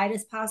outside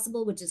as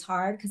possible, which is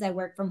hard because I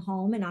work from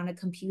home and on a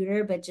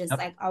computer, but just Yep.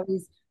 like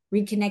always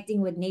reconnecting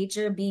with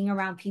nature, being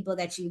around people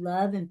that you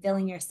love and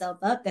filling yourself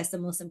up, that's the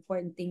most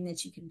important thing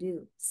that you can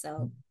do.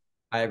 So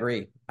I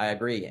agree. I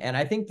agree. And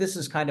I think this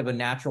is kind of a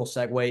natural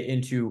segue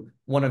into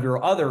one of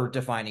your other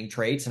defining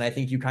traits. And I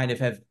think you kind of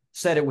have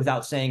said it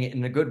without saying it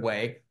in a good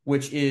way,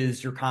 which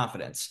is your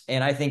confidence.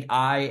 And I think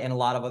I and a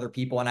lot of other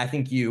people, and I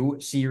think you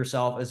see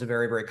yourself as a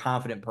very, very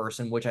confident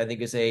person, which I think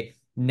is a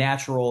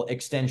natural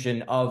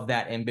extension of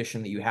that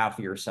ambition that you have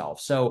for yourself.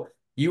 So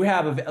you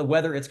have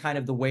whether it's kind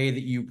of the way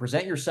that you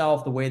present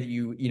yourself, the way that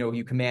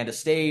you command a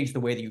stage, the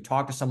way that you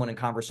talk to someone in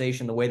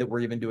conversation, the way that we're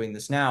even doing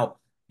this now,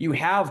 you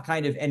have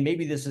kind of, and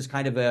maybe this is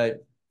kind of a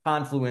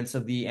confluence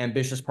of the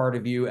ambitious part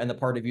of you and the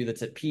part of you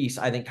that's at peace.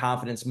 I think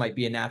confidence might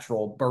be a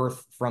natural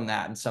birth from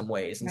that in some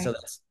ways. And so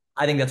right.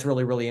 I think that's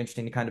really, really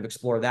interesting to kind of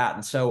explore that.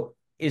 And so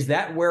is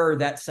that where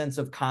that sense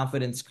of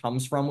confidence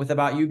comes from with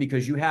about you?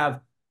 Because you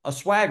have a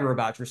swagger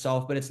about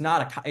yourself, but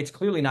it's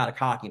clearly not a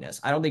cockiness.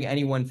 I don't think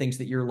anyone thinks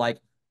that you're like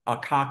a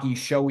cocky,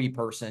 showy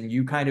person.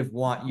 You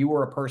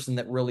are a person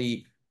that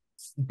really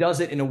does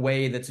it in a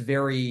way that's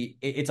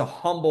it's a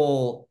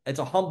humble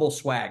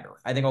swagger.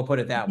 I think I'll put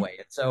it that way.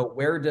 And so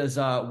where does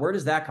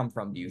that come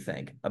from, do you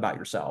think, about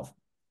yourself?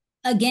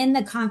 Again,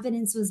 the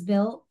confidence was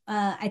built.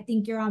 I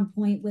think you're on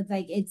point with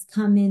like it's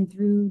coming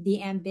through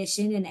the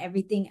ambition and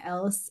everything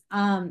else.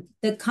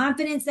 The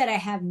confidence that I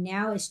have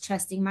now is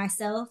trusting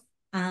myself,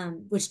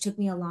 which took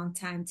me a long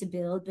time to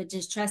build, but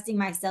just trusting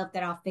myself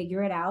that I'll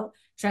figure it out,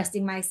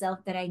 trusting myself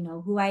that I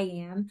know who I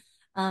am,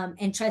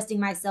 and trusting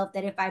myself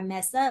that if I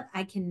mess up,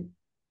 I can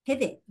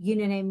pivot. You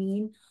know what I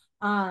mean?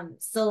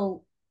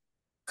 So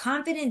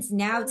confidence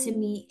now to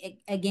me,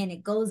 again,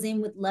 it goes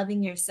in with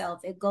loving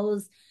yourself. It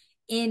goes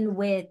in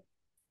with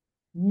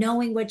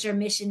knowing what your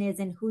mission is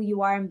and who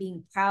you are and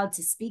being proud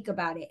to speak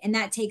about it. And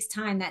that takes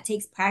time, that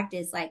takes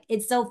practice. Like,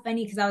 it's so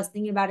funny because I was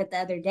thinking about it the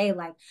other day.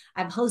 Like,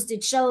 I've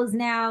hosted shows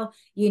now,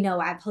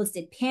 I've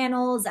hosted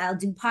panels, I'll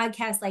do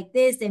podcasts like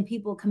this, and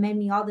people commend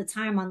me all the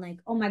time on like,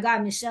 oh my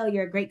God, Michelle,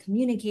 you're a great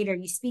communicator.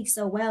 You speak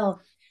so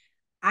well.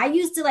 I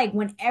used to like,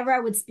 whenever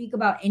I would speak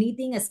about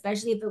anything,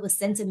 especially if it was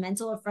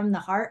sentimental or from the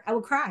heart, I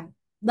would cry.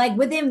 Like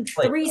within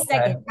Like, 3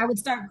 seconds, I would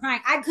start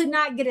crying. I could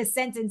not get a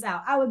sentence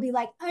out. I would be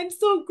like, I'm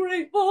so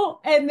grateful.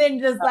 And then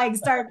just like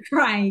start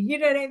crying. You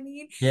know what I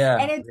mean? Yeah.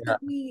 And it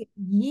took me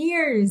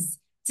years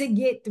to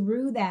get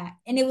through that.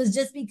 And it was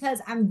just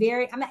because I'm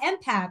an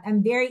empath.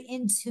 I'm very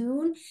in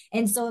tune.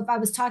 And so if I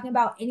was talking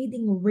about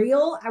anything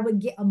real, I would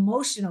get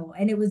emotional.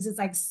 And it was just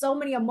like so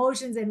many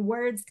emotions and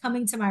words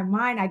coming to my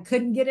mind. I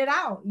couldn't get it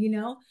out, you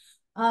know?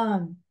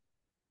 Um,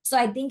 so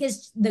I think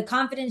it's the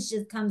confidence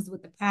just comes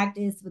with the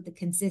practice, with the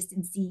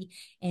consistency,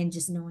 and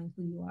just knowing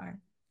who you are.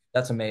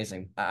 That's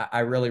amazing. I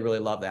really, really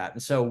love that.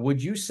 And so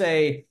would you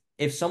say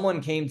if someone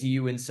came to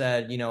you and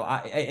said,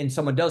 and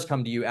someone does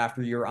come to you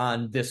after you're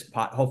on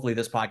hopefully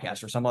this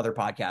podcast or some other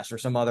podcast or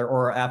some other,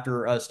 or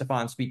after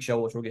Stefan Speak show,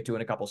 which we'll get to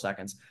in a couple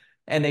seconds.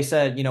 And they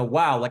said,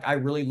 wow, like I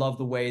really love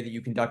the way that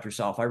you conduct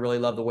yourself. I really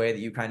love the way that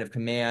you kind of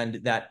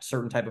command that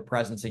certain type of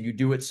presence and you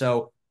do it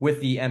so with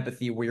the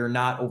empathy where you're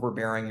not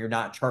overbearing, you're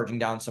not charging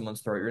down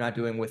someone's throat, you're not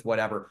doing with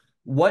whatever.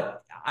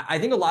 I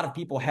think a lot of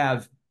people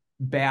have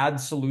bad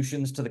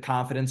solutions to the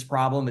confidence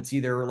problem. It's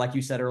either, like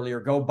you said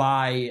earlier, go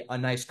buy a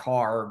nice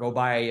car or go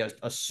buy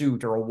a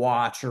suit or a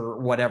watch or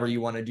whatever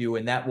you want to do,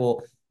 and that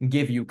will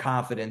give you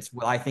confidence.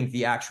 Well, I think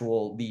the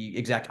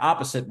exact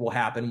opposite will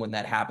happen when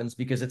that happens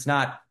because it's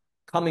not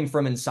coming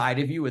from inside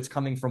of you. It's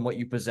coming from what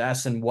you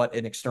possess and what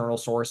an external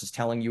source is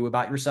telling you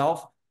about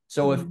yourself.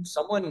 So if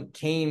someone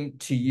came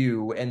to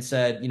you and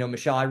said,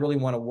 Michelle, I really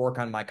want to work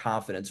on my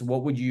confidence,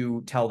 what would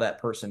you tell that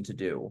person to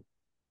do?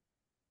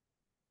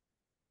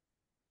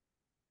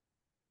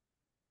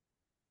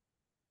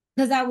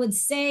 Because I would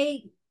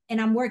say,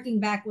 and I'm working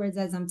backwards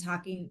as I'm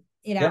talking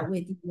it out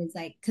with you, is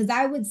like, because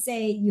I would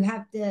say you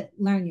have to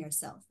learn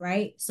yourself,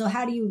 right? So,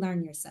 how do you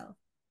learn yourself?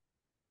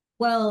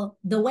 Well,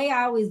 the way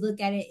I always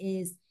look at it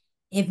is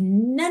if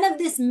none of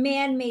this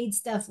man made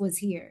stuff was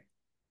here,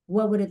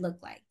 what would it look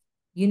like?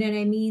 You know what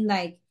I mean?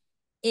 Like,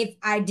 if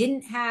I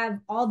didn't have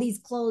all these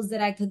clothes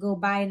that I could go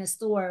buy in a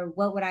store,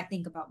 what would I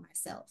think about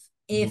myself?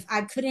 If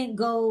I couldn't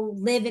go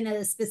live in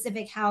a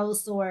specific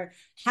house or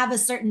have a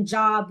certain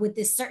job with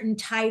this certain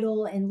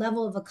title and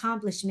level of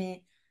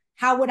accomplishment,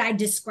 how would I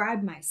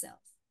describe myself?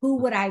 Who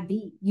would I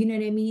be? You know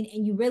what I mean?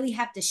 And you really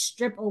have to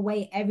strip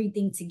away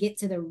everything to get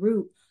to the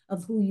root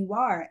of who you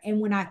are. And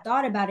when I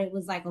thought about it, it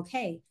was like,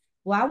 okay,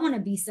 well, I want to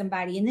be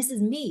somebody, and this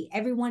is me.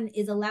 Everyone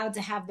is allowed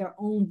to have their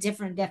own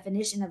different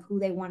definition of who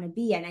they want to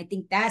be. And I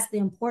think that's the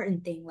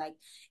important thing. Like,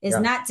 it's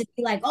not to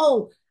be like,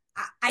 oh,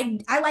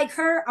 I like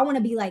her. I want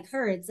to be like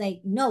her. It's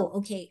like, no,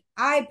 okay.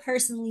 I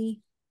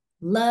personally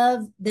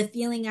love the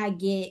feeling I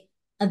get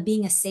of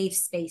being a safe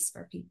space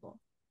for people,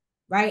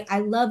 right? I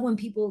love when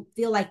people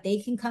feel like they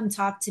can come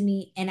talk to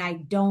me and I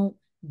don't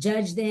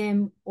judge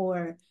them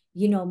or,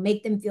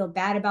 make them feel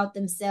bad about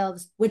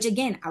themselves, which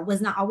again, I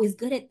was not always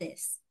good at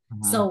this.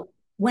 So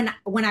when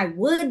I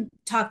would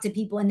talk to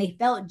people and they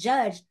felt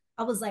judged,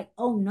 I was like,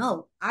 oh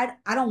no, I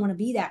don't want to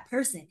be that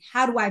person.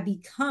 How do I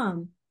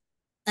become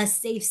a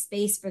safe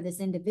space for this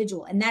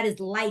individual? And that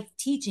is life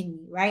teaching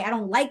me, right? I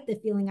don't like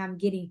the feeling I'm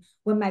getting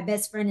when my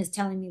best friend is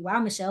telling me, wow,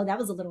 Michelle, that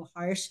was a little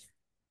harsh.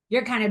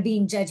 You're kind of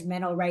being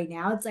judgmental right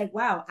now. It's like,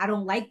 wow, I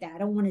don't like that. I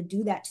don't want to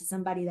do that to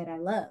somebody that I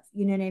love.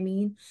 You know what I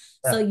mean?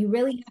 So you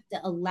really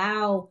have to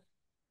allow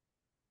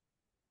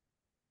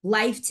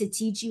life to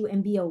teach you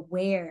and be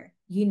aware,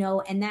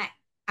 and that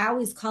I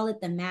always call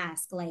it the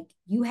mask. Like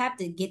you have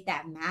to get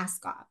that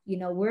mask off.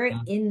 We're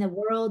in the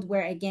world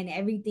where again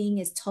everything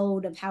is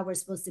told of how we're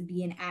supposed to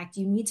be and act.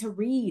 You need to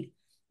read.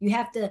 You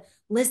have to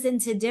listen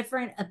to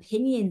different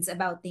opinions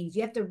about things.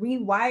 You have to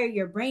rewire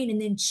your brain and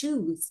then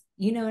choose.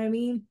 You know what I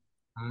mean?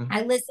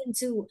 I listened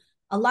to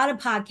a lot of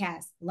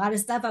podcasts, a lot of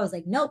stuff. I was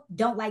like, nope,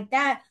 don't like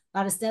that. A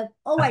lot of stuff.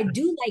 Oh, I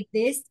do like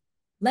this.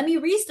 Let me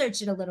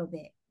research it a little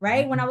bit.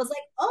 Right. When I was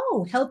like,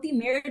 oh, healthy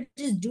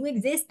marriages do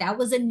exist. That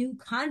was a new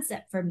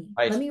concept for me.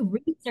 Let me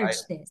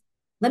research this.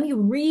 Let me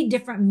read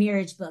different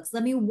marriage books.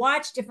 Let me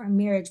watch different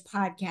marriage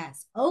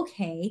podcasts.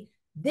 Okay.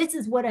 This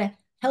is what a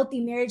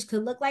healthy marriage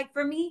could look like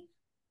for me.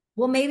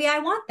 Well, maybe I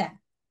want that.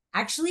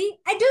 Actually,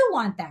 I do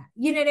want that.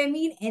 You know what I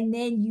mean? And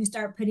then you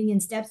start putting in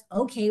steps.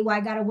 Okay, well,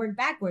 I got to work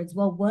backwards.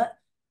 Well, what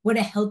would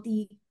a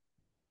healthy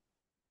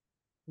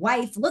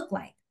wife look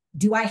like?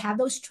 Do I have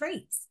those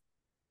traits?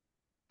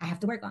 I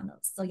have to work on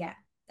those. So yeah,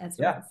 that's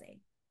what I'll say.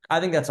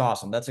 I think that's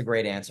awesome. That's a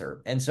great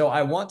answer. And so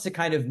I want to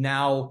kind of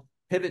now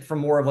pivot from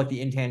more of like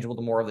the intangible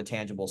to more of the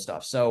tangible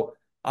stuff. So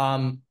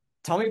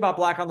tell me about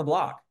Black on the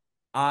Block.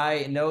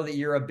 I know that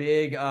you're a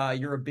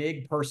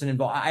big person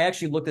involved. I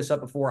actually looked this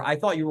up before. I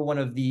thought you were one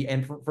of the,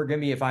 and forgive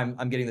me if I'm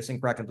getting this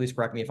incorrect, and please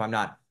correct me if I'm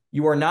not.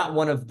 You are not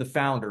one of the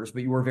founders,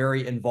 but you were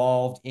very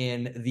involved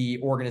in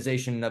the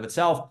organization of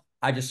itself.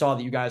 I just saw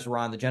that you guys were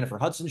on the Jennifer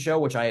Hudson show,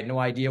 which I had no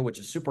idea, which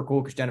is super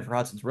cool because Jennifer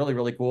Hudson's really,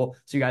 really cool.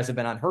 So you guys have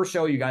been on her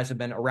show. You guys have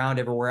been around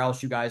everywhere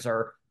else.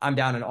 I'm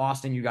down in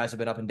Austin. You guys have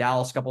been up in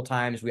Dallas a couple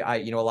times.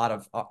 A lot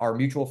of our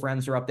mutual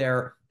friends are up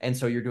there. And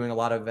so you're doing a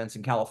lot of events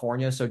in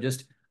California. So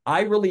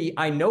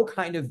I know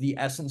kind of the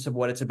essence of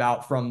what it's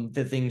about from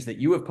the things that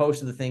you have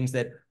posted, the things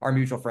that our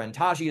mutual friend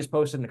Taji has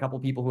posted, and a couple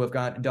of people who have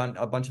done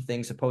a bunch of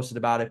things have posted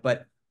about it.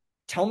 But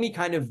tell me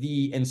kind of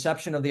the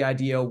inception of the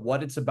idea,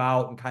 what it's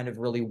about, and kind of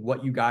really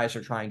what you guys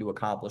are trying to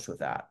accomplish with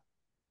that.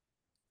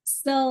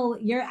 So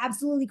you're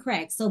absolutely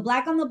correct. So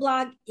Black on the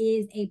Block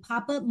is a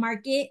pop-up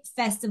market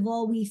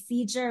festival. We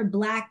feature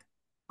Black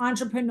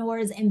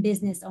entrepreneurs and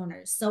business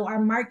owners. So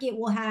our market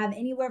will have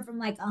anywhere from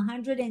like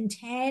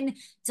 110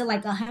 to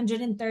like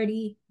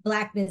 130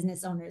 Black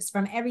business owners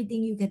from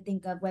everything you could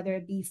think of, whether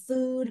it be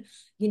food,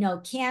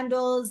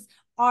 candles,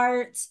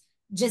 art,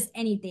 just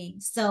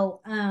anything.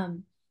 So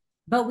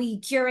but we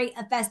curate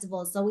a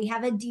festival. So we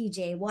have a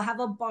DJ, we'll have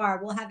a bar,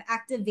 we'll have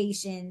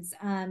activations,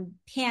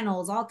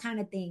 panels, all kind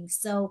of things.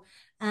 So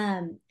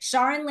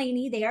Shar and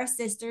Lainey, they are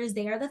sisters,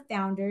 they are the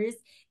founders.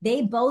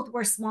 They both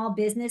were small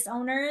business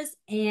owners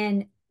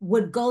and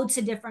would go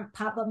to different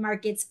pop-up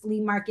markets,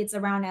 flea markets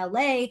around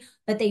LA,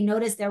 but they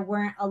noticed there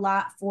weren't a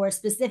lot for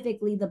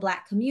specifically the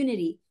Black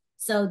community.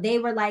 So they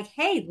were like,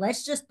 hey,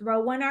 let's just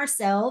throw one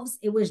ourselves.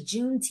 It was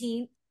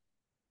Juneteenth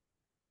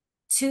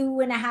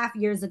 2.5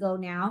 years ago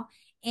now.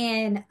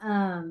 And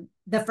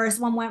the first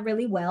one went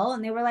really well.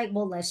 And they were like,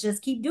 well, let's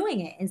just keep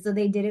doing it. And so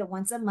they did it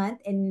once a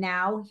month. And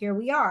now here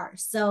we are.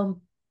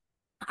 So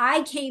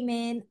I came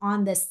in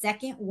on the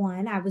second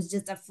one. I was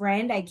just a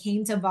friend. I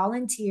came to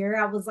volunteer.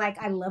 I was like,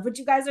 I love what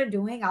you guys are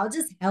doing. I'll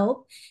just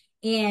help.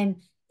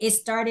 And it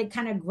started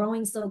kind of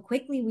growing so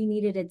quickly. We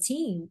needed a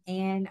team.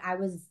 And I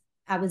was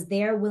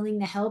there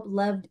willing to help,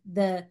 loved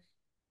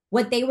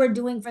what they were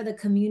doing for the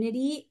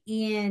community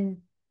and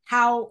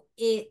how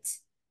it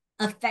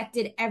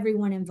affected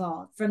everyone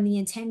involved, from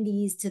the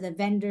attendees to the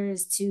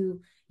vendors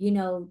to,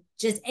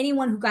 just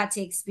anyone who got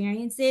to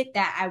experience it,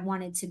 that I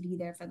wanted to be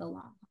there for the long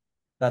haul.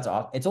 That's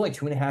awesome. It's only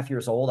 2.5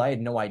 years old. I had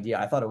no idea.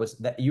 I thought it was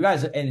that you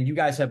guys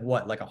have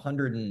what, like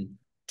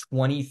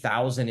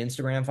 120,000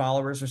 Instagram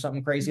followers or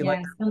something crazy like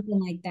Yeah, that? something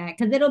like that.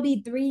 Because it'll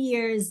be 3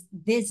 years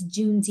this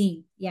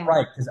Juneteenth. Yeah.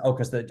 Right.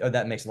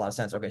 That makes a lot of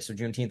sense. Okay, so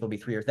Juneteenth will be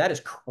 3 years. That is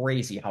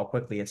crazy how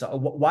quickly it's.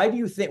 Why do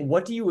you think?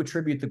 What do you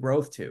attribute the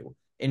growth to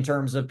in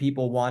terms of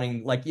people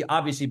wanting, like,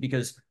 obviously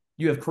because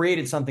you have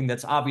created something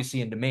that's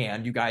obviously in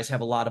demand. You guys have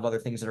a lot of other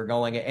things that are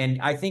going,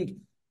 and I think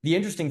the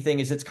interesting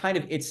thing is it's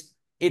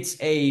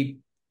a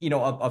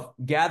a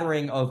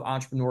gathering of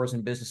entrepreneurs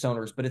and business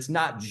owners, but it's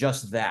not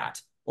just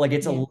that. Like,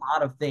 it's a Yeah.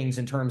 lot of things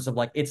in terms of,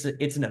 like, it's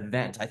an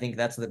event. I think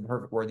that's the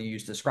perfect word you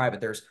use to describe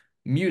it. There's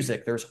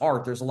music, there's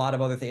art, there's a lot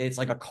of other things. It's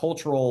like a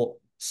cultural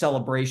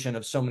celebration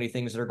of so many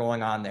things that are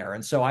going on there.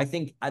 And so I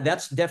think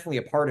that's definitely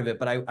a part of it.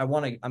 But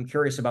I'm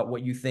curious about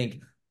what you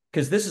think,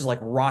 because this is like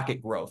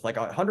rocket growth. Like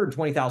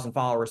 120,000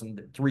 followers in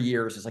 3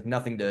 years is like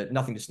nothing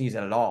to sneeze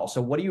at all.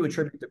 So what do you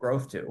attribute the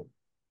growth to?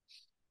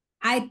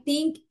 I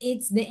think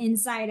it's the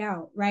inside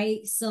out,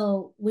 right?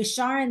 So with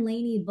Shar and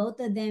Lainey, both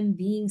of them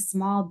being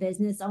small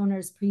business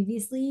owners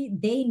previously,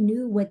 they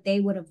knew what they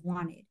would have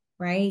wanted,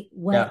 right? Yeah.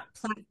 What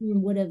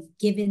platform would have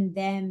given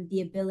them the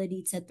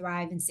ability to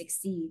thrive and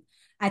succeed.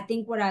 I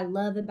think what I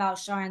love about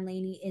Shar and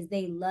Lainey is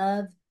they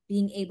love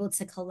being able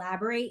to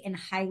collaborate and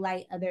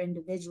highlight other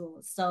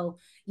individuals. So,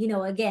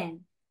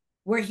 again,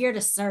 we're here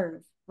to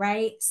serve,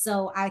 right?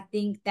 So I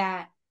think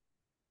that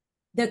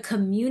the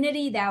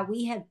community that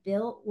we have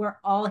built, we're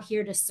all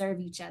here to serve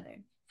each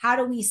other. How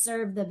do we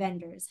serve the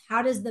vendors?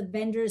 How does the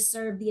vendors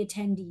serve the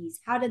attendees?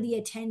 How do the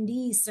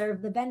attendees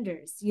serve the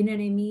vendors? You know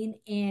what I mean?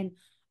 And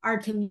our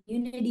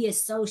community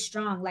is so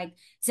strong. Like,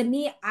 to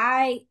me,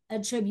 I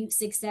attribute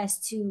success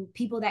to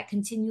people that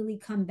continually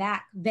come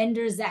back,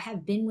 vendors that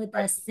have been with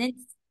Right. us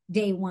since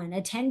day one,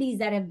 attendees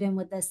that have been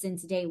with us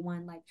since day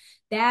one. Like,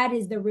 that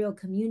is the real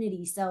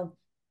community. So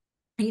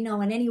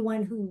and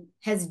anyone who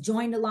has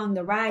joined along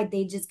the ride,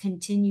 they just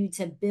continue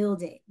to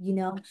build it.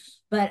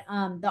 But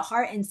the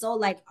heart and soul,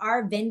 like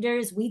our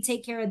vendors, we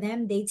take care of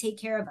them, they take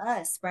care of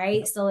us,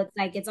 right? So it's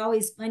like, it's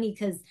always funny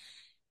because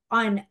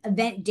on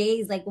event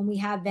days, like when we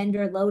have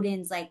vendor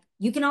load-ins, like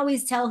you can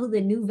always tell who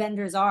the new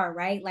vendors are,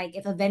 right? Like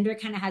if a vendor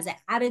kind of has an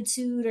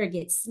attitude or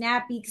gets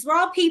snappy, because we're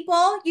all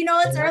people,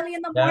 it's Mhm. early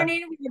in the Yeah.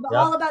 morning, we're Yep.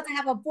 all about to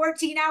have a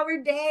 14-hour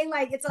day,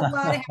 like it's a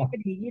lot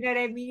happening, you know what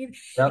I mean?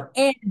 Yep.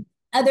 And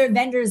other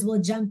vendors will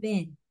jump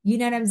in, you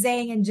know what I'm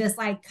saying, and just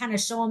like kind of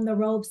show them the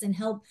ropes and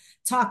help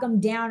talk them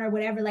down or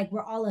whatever. Like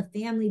we're all a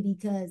family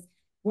because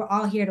we're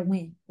all here to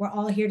win, we're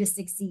all here to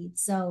succeed.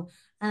 So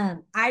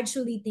I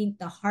truly think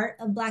the heart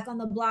of Black on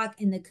the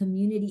Block and the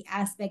community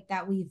aspect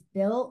that we've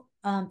built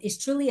is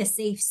truly a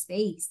safe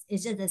space.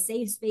 It's just a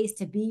safe space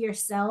to be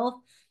yourself,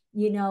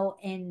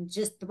 and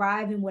just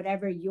thrive in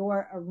whatever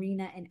your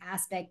arena and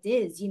aspect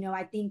is.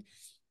 I think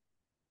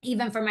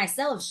even for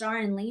myself, Shar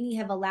and Lainey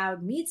have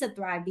allowed me to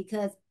thrive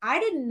because I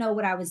didn't know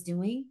what I was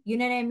doing. You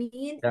know what I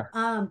mean? Yeah.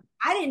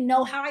 I didn't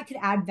know how I could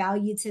add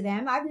value to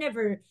them. I've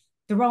never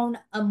thrown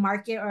a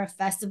market or a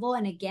festival.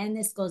 And again,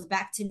 this goes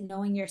back to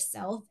knowing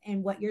yourself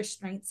and what your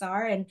strengths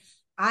are. And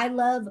I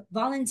love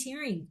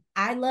volunteering.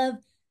 I love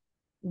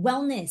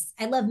wellness.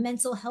 I love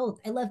mental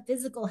health. I love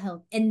physical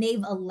health. And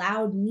they've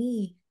allowed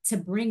me to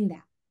bring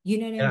that. You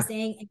know what I'm Yeah.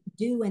 saying? And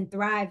do and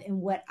thrive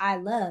in what I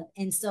love.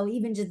 And so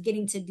even just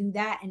getting to do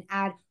that and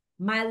add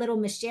my little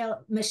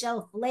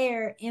Michelle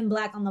Flair in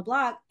Black on the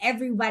Block,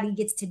 everybody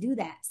gets to do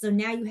that. So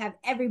now you have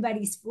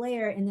everybody's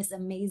flair in this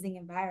amazing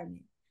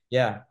environment.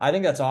 Yeah, I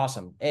think that's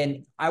awesome.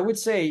 And I would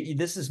say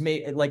this is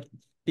made like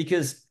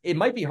because it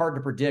might be hard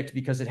to predict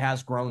because it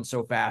has grown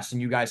so fast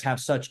and you guys have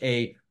such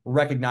a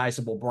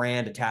recognizable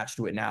brand attached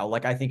to it now.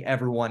 Like I think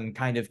everyone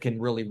kind of can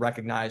really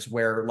recognize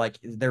where like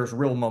there's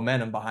real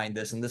momentum behind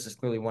this, and this is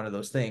clearly one of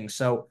those things.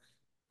 So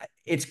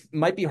it's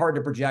might be hard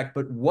to project,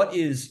 but what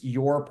is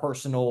your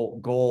personal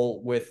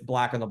goal with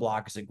Black on the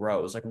Block as it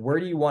grows? Like, where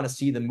do you want to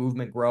see the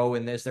movement grow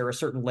in this? There a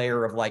certain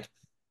layer of like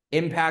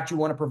impact you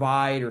want to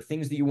provide or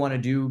things that you want to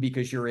do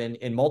because you're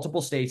in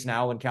multiple states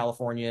now in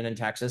California and in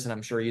Texas, and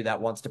I'm sure you that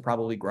wants to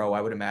probably grow,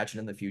 I would imagine,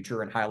 in the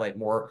future and highlight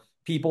more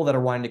people that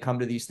are wanting to come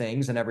to these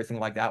things and everything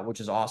like that, which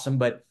is awesome.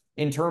 But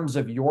in terms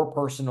of your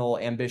personal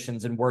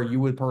ambitions and where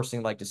you would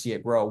personally like to see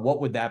it grow,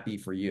 what would that be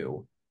for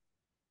you?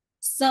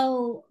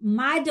 So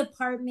my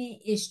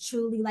department is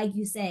truly, like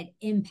you said,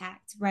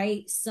 impact,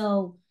 right?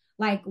 So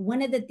like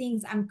one of the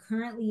things I'm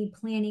currently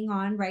planning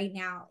on right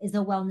now is a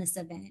wellness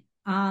event.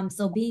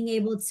 So being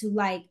able to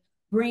like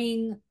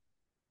bring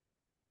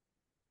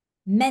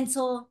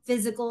mental,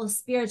 physical,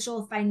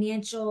 spiritual,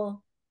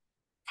 financial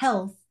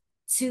health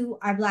to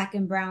our Black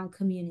and Brown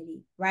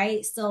community,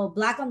 right? So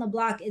Black on the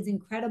Block is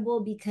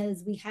incredible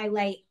because we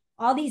highlight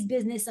all these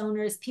business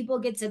owners. People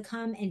get to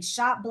come and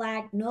shop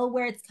Black, know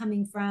where it's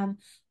coming from.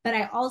 But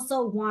I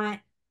also want,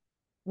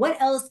 what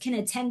else can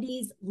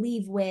attendees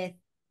leave with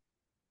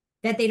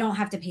that they don't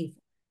have to pay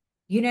for?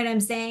 You know what I'm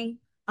saying?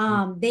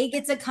 They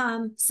get to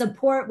come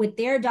support with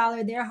their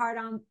dollar, their hard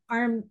on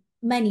arm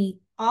money,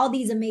 all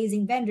these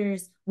amazing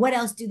vendors. What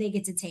else do they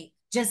get to take?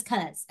 Just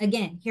cause,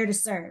 again, here to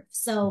serve.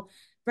 So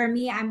for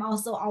me, I'm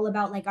also all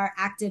about like our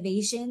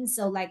activation.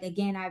 So like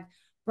again, I've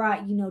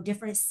brought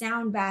different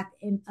sound bath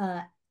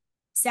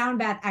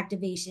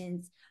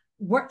activations,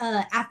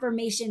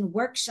 affirmation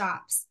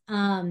workshops,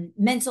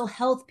 mental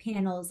health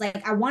panels.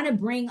 Like I want to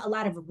bring a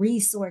lot of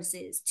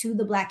resources to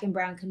the Black and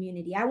Brown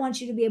community. I want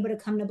you to be able to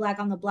come to Black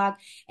on the Block,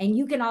 and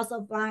you can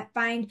also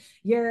find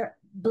your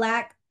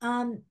Black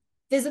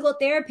physical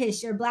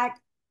therapist, your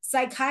Black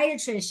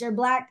psychiatrist, your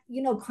Black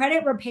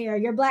credit repair,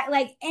 your Black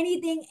like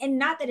anything. And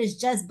not that it's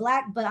just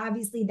Black, but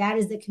obviously that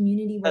is the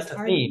community we're That's the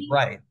theme, targeting.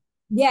 right?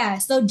 Yeah.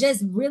 So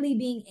just really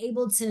being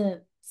able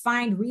to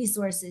find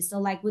resources. So,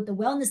 like with the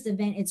wellness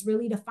event, it's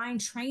really to find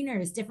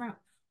trainers, different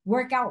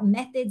workout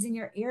methods in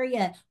your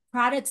area,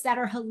 products that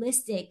are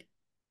holistic,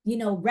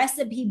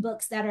 recipe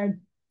books that are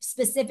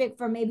specific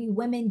for maybe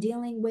women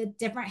dealing with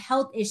different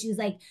health issues,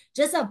 like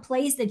just a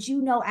place that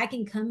I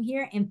can come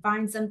here and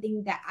find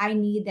something that I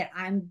need that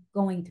I'm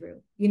going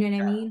through. You know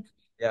what I mean?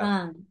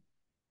 Yeah.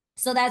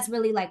 So that's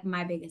really like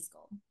my biggest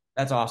goal.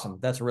 That's awesome.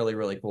 That's really,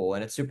 really cool.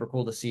 And it's super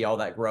cool to see all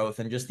that growth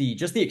and just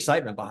the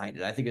excitement behind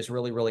it. I think it's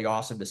really, really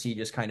awesome to see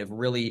just kind of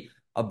really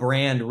a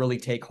brand really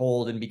take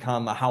hold and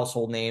become a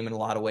household name in a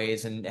lot of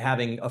ways. And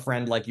having a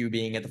friend like you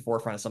being at the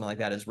forefront of something like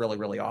that is really,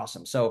 really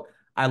awesome. So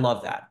I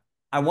love that.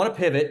 I want to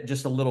pivot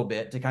just a little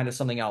bit to kind of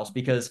something else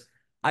because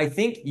I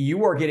think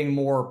you are getting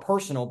more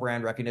personal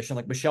brand recognition.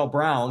 Like Michelle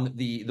Brown,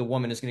 the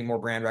woman, is getting more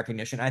brand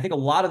recognition. I think a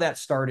lot of that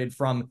started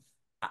from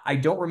I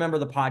don't remember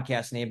the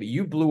podcast name, but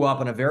you blew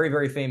up on a very,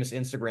 very famous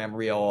Instagram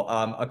reel.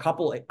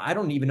 I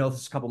don't even know if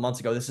this is a couple months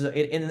ago. This is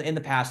in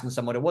the past and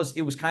somewhat. It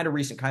was kind of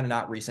recent, kind of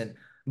not recent,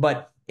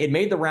 but it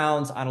made the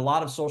rounds on a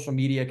lot of social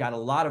media, got a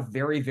lot of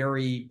very,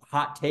 very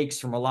hot takes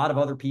from a lot of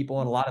other people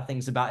and a lot of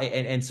things about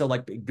it. And so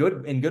like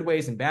good in good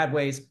ways and bad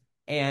ways.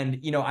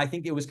 And, I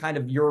think it was kind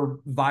of your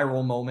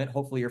viral moment,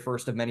 hopefully your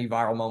first of many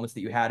viral moments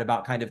that you had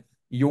about kind of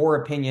your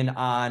opinion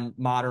on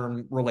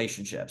modern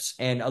relationships.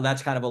 And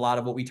that's kind of a lot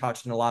of what we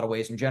touched in a lot of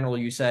ways. In general,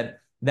 you said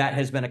that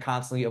has been a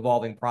constantly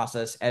evolving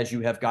process as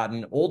you have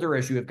gotten older,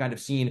 as you have kind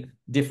of seen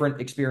different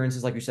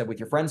experiences, like you said, with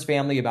your friend's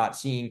family, about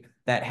seeing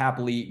that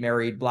happily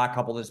married Black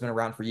couple that's been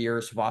around for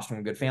years, fostering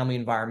a good family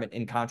environment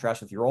in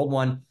contrast with your old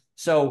one.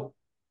 So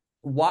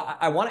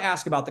I want to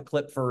ask about the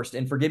clip first,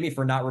 and forgive me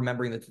for not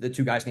remembering the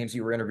two guys' names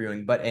you were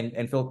interviewing, but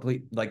and Phil,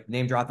 please, like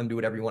name drop them, do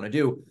whatever you want to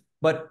do.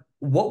 But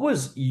what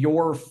was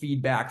your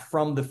feedback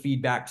from the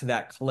feedback to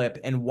that clip,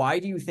 and why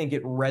do you think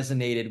it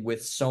resonated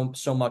with so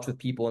much with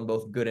people in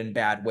both good and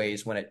bad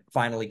ways when it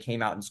finally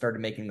came out and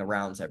started making the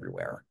rounds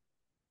everywhere?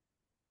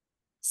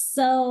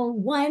 So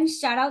one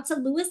shout out to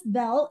Lewis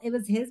Bell. It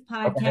was his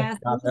Okay, podcast.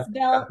 Lewis gotcha.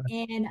 Bell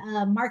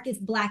and Marcus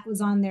Black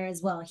was on there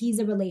as well. He's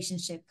a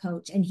relationship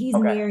coach and he's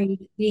Okay.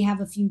 married. They have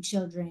a few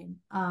children.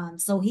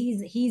 So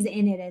he's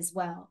in it as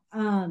well.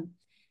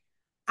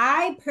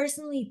 I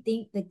personally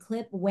think the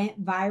clip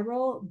went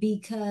viral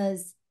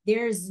because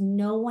there's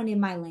no one in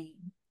my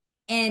lane.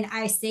 And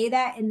I say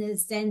that in the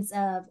sense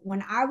of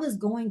when I was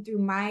going through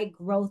my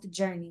growth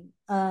journey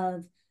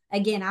of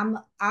again,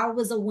 I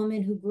was a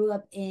woman who grew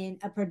up in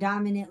a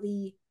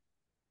predominantly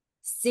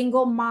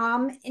single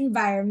mom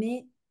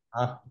environment.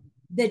 Uh,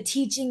 The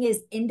teaching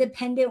is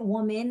independent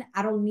woman.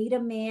 I don't need a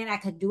man. I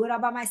could do it all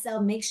by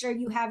myself. Make sure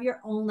you have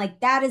your own.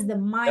 Like that is the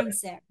yep.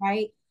 mindset,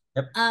 right?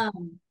 Yep.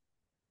 Um,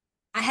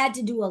 I had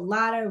to do a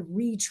lot of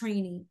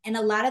retraining. And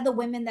a lot of the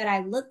women that I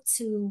looked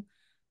to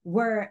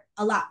were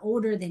a lot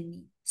older than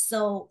me.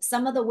 So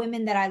some of the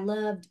women that I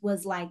loved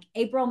was like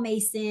April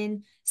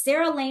Mason,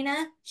 Sarah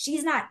Lena.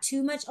 She's not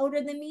too much older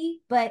than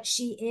me, but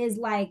she is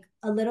like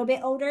a little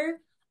bit older.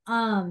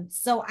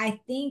 So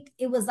I think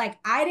it was like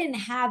I didn't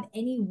have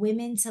any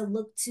women to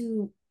look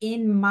to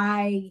in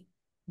my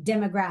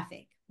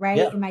demographic, right?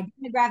 Yeah. In my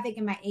demographic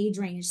and my age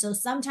range. So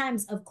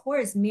sometimes, of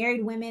course,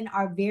 married women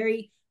are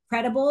very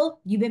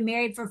credible. You've been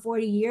married for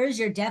 40 years.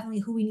 You're definitely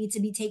who we need to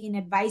be taking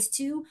advice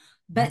to.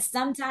 But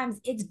sometimes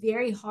it's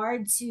very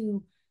hard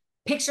to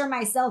picture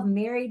myself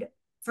married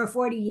for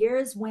 40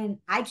 years when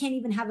I can't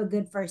even have a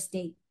good first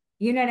date.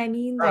 You know what I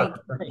mean? Oh, Like,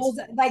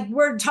 nice. like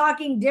we're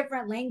talking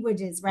different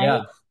languages, Yeah.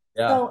 right?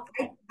 Yeah. So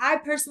I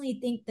personally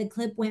think the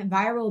clip went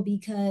viral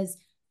because,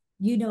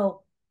 you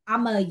know,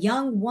 I'm a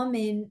young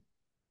woman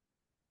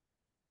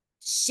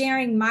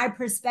sharing my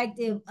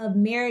perspective of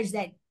marriage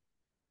that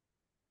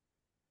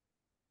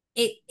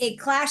it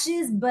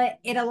clashes, but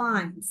it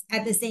aligns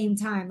at the same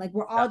time. Like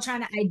we're Yeah. all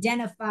trying to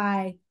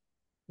identify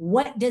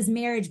what does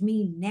marriage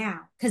mean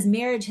now? Because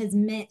marriage has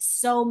meant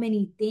so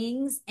many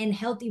things, and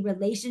healthy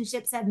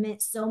relationships have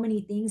meant so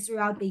many things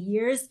throughout the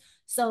years.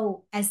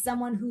 So, as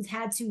someone who's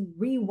had to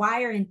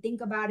rewire and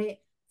think about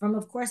it from,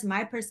 of course,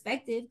 my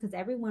perspective, because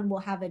everyone will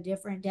have a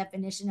different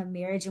definition of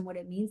marriage and what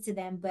it means to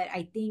them. But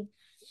I think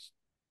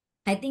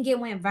it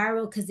went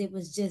viral because it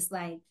was just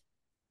like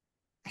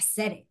I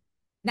said it.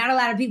 Not a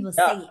lot of people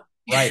Yeah. say it.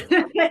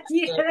 Right.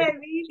 You know what I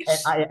mean?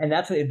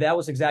 And that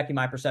was exactly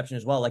my perception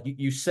as well. Like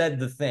you said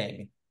the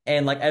thing,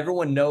 and like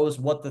everyone knows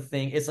what the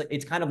thing. It's like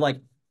it's kind of like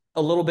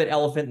a little bit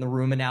elephant in the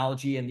room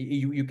analogy, and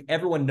you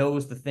everyone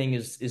knows the thing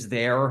is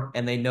there,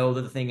 and they know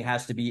that the thing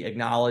has to be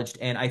acknowledged.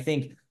 And I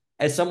think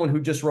as someone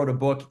who just wrote a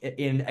book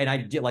in, and I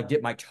did like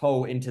dip my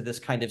toe into this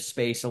kind of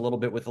space a little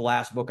bit with the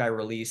last book I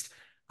released.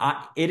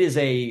 It is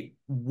a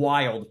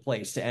wild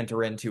place to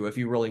enter into if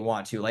you really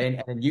want to.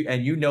 Like, and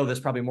you know this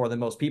probably more than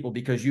most people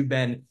because you've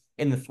been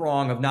in the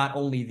throng of not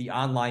only the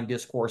online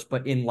discourse,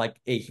 but in like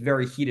a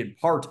very heated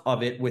part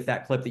of it with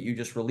that clip that you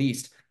just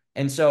released.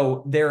 And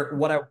so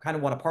what I kind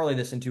of want to parlay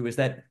this into is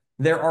that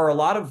there are a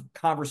lot of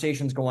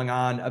conversations going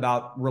on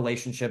about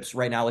relationships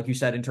right now, like you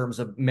said, in terms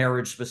of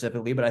marriage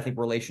specifically, but I think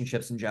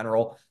relationships in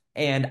general.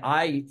 And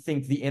I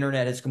think the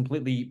internet has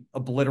completely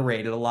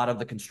obliterated a lot of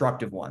the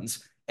constructive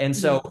ones. And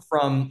Yeah. so,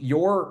 from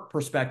your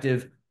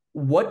perspective,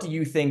 what do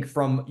you think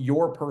from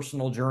your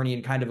personal journey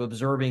and kind of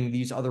observing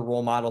these other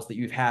role models that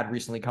you've had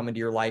recently come into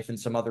your life and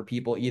some other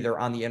people either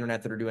on the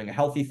internet that are doing a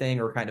healthy thing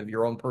or kind of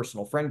your own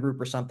personal friend group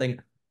or something?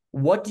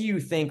 What do you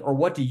think or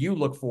what do you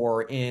look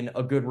for in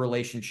a good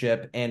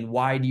relationship? And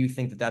why do you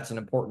think that that's an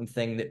important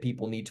thing that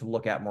people need to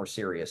look at more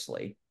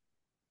seriously?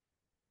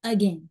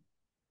 Again,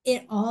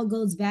 it all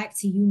goes back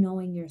to you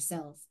knowing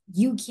yourself.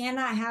 You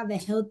cannot have a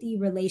healthy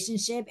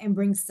relationship and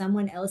bring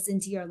someone else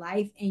into your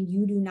life and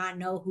you do not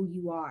know who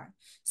you are.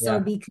 So, Yeah.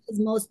 because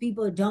most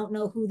people don't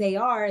know who they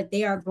are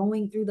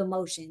going through the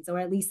motions, or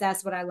at least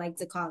that's what I like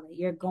to call it.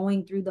 You're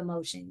going through the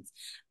motions.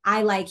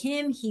 I like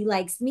him, he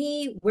likes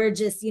me. We're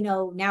just,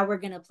 now we're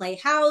going to play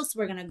house,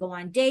 we're going to go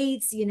on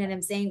dates. You know what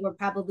I'm saying? We're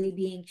probably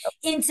being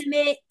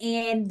intimate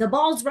and the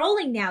ball's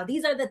rolling now.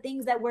 These are the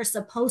things that we're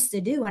supposed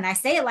to do. And I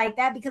say it like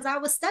that because I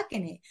was stuck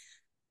in it.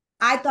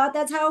 I thought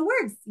that's how it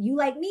works. You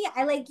like me,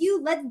 I like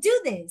you. Let's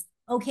do this.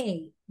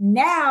 Okay,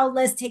 now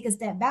let's take a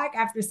step back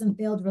after some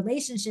failed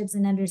relationships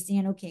and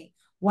understand, okay,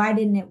 why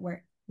didn't it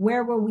work?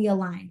 Where were we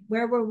aligned?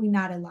 Where were we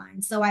not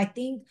aligned? So I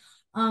think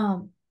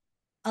a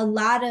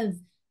lot of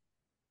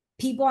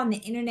people on the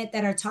internet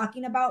that are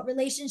talking about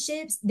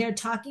relationships, they're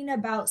talking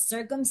about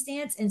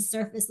circumstance and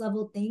surface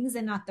level things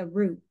and not the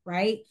root,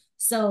 right?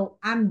 So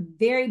I'm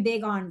very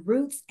big on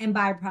roots and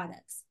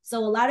byproducts. So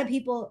a lot of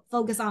people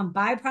focus on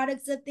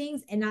byproducts of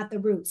things and not the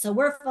root. So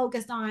we're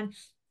focused on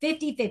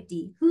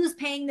 50-50. Who's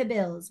paying the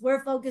bills?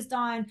 We're focused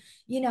on,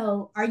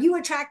 are you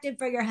attractive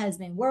for your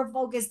husband? We're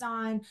focused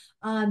on,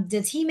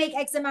 does he make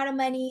X amount of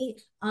money?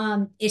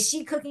 Is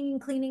she cooking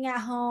and cleaning at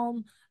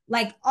home?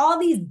 Like all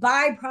these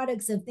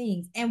byproducts of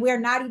things. And we're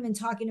not even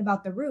talking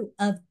about the root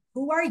of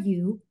who are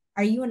you?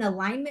 Are you in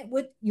alignment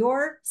with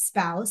your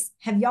spouse?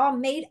 Have y'all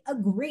made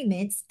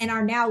agreements and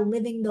are now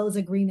living those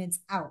agreements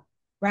out?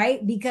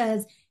 Right?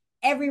 Because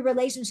every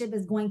relationship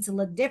is going to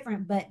look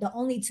different, but the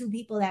only two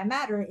people that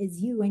matter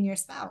is you and your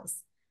spouse.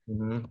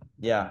 Mm-hmm.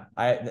 Yeah,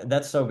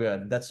 that's so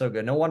good. That's so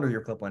good. No wonder your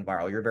clip went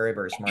viral. You're very,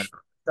 very smart.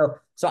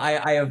 So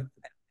I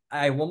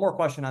have one more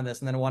question on this,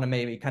 and then I want to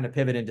maybe kind of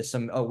pivot into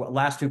some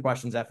last two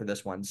questions after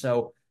this one.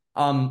 So,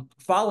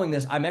 following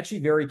this, I'm actually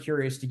very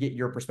curious to get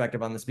your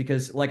perspective on this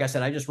because, like I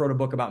said, I just wrote a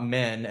book about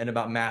men and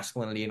about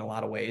masculinity in a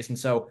lot of ways, and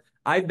so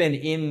I've been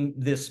in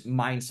this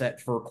mindset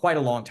for quite a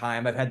long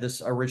time. I've had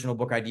this original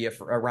book idea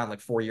for around like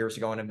 4 years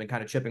ago, and I've been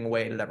kind of chipping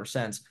away at it ever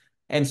since.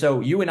 And so,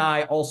 you and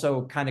I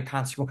also kind of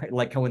consequently,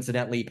 like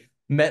coincidentally,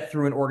 met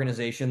through an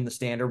organization, the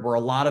Standard, where a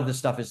lot of this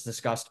stuff is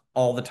discussed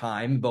all the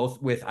time,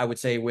 both with, I would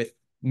say, with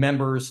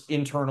members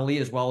internally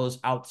as well as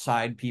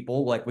outside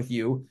people like with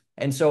you.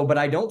 And so, but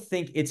I don't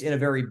think it's in a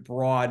very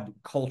broad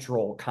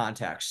cultural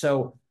context.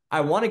 So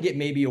I want to get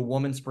maybe a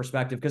woman's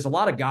perspective, because a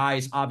lot of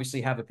guys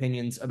obviously have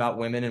opinions about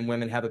women and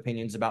women have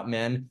opinions about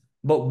men.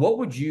 But what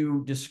would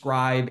you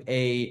describe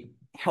a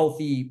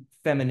healthy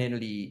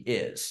femininity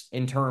is,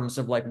 in terms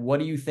of like, what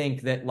do you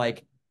think that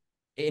like,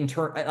 I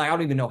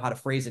don't even know how to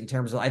phrase it in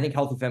terms of, I think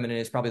healthy feminine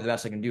is probably the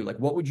best I can do. Like,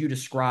 what would you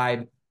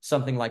describe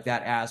something like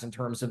that as, in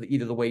terms of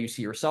either the way you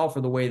see yourself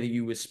or the way that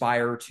you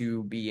aspire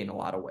to be in a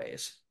lot of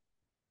ways?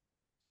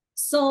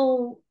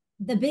 So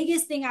the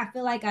biggest thing I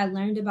feel like I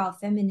learned about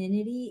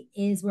femininity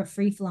is we're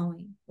free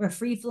flowing. We're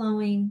free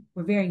flowing.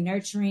 We're very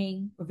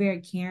nurturing. We're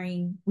very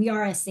caring. We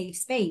are a safe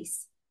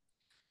space.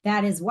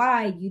 That is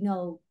why,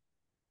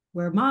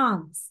 we're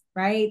moms,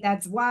 right?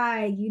 That's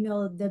why,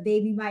 the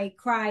baby might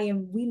cry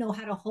and we know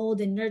how to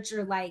hold and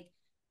nurture like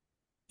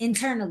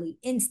internally,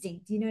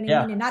 instinct, you know what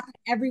I mean? And not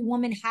that every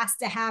woman has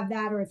to have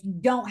that, or if you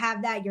don't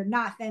have that, you're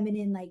not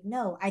feminine. Like,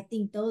 no, I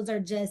think those are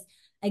just,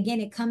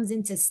 again, it comes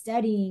into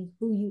studying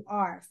who you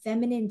are.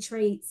 Feminine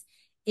traits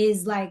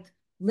is like,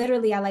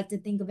 literally, I like to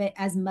think of it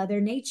as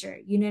mother nature.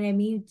 You know what I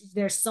mean?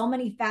 There's so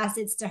many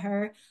facets to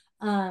her.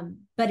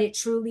 But it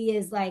truly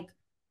is like,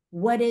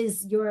 what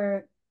is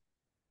your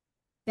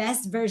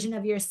best version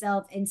of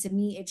yourself? And to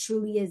me, it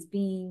truly is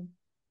being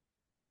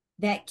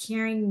that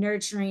caring,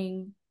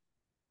 nurturing,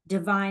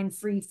 divine,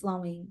 free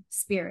flowing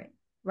spirit,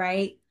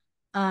 right?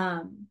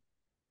 Um,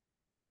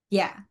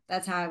 yeah,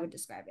 that's how I would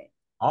describe it.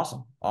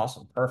 Awesome.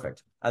 Awesome.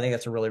 Perfect. I think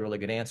that's a really, really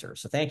good answer.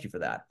 So thank you for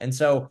that. And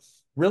so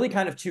really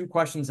kind of two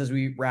questions as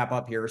we wrap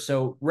up here.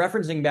 So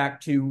referencing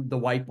back to the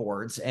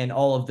whiteboards and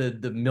all of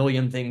the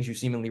million things you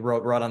seemingly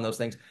wrote on those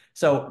things.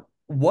 So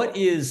what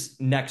is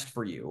next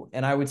for you?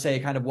 And I would say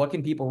kind of what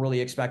can people really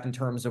expect in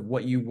terms of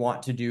what you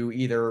want to do,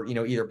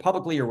 either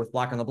publicly or with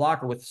Black on the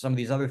Block or with some of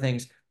these other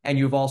things. And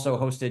you've now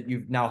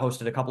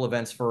hosted a couple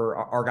events for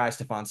our guy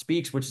Stefan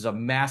Speaks, which is a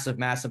massive,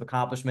 massive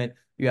accomplishment.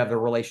 You have the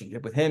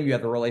relationship with him. You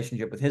have the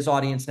relationship with his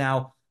audience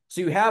now.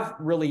 So you have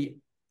really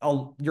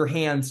your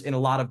hands in a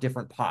lot of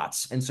different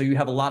pots. And so you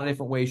have a lot of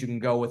different ways you can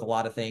go with a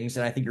lot of things.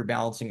 And I think you're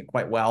balancing it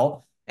quite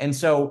well. And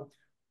so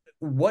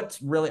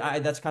what's really,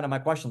 that's kind of my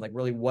question, like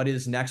really what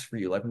is next for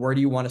you? Like, where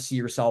do you want to see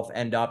yourself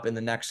end up in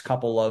the next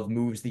couple of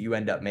moves that you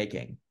end up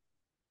making?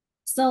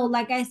 So,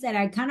 like I said,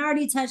 I kind of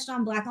already touched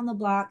on Black on the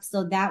Block,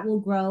 so that will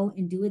grow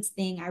and do its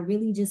thing. I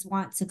really just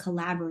want to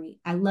collaborate.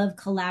 I love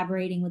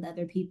collaborating with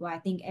other people. I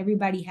think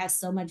everybody has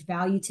so much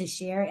value to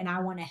share, and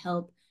I want to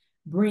help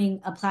bring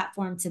a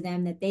platform to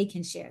them that they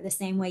can share the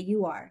same way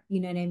you are.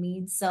 You know what I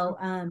mean? So,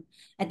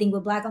 I think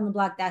with Black on the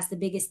Block, that's the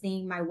biggest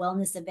thing. My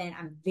wellness event,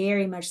 I'm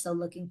very much so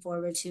looking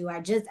forward to.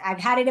 I've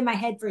had it in my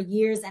head for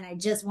years, and I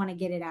just want to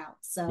get it out.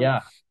 So,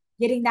 Yeah.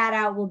 getting that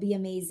out will be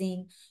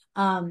amazing.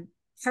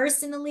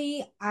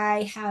 Personally,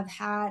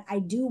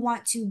 I do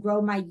want to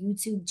grow my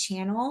YouTube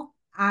channel.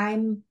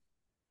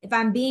 If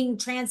I'm being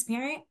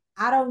transparent,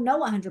 I don't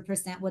know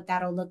 100% what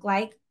that'll look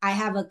like. I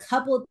have a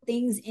couple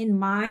things in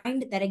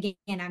mind that, again,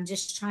 I'm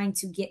just trying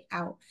to get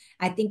out.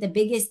 I think the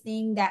biggest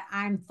thing that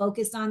I'm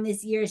focused on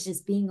this year is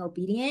just being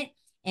obedient.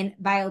 And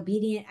by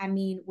obedient, I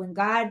mean, when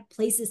God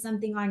places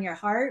something on your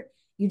heart,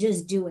 you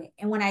just do it.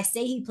 And when I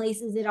say he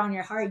places it on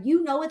your heart,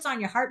 it's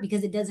on your heart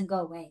because it doesn't go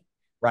away.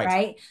 Right.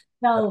 Right.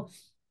 So,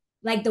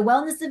 like the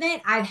wellness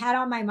event, I've had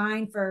on my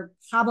mind for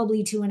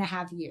probably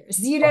 2.5 years.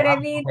 You know what I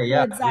mean? Okay, So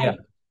yeah. it's like,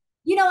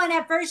 and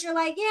at first you're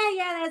like,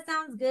 yeah, that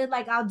sounds good.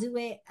 Like I'll do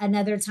it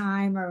another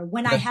time or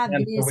when I have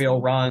The this.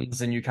 wheel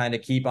runs and you kind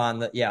of keep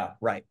on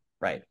right,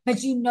 right. But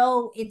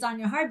it's on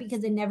your heart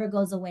because it never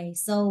goes away.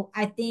 So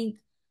I think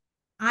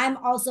I'm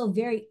also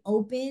very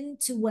open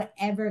to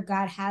whatever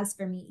God has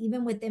for me.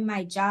 Even within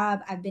my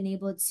job, I've been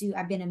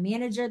a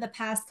manager the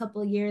past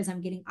couple of years.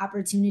 I'm getting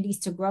opportunities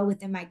to grow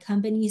within my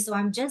company. So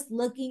I'm just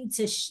looking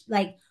to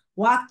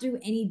walk through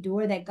any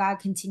door that God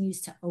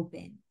continues to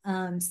open.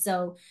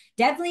 So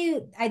definitely,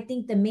 I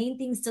think the main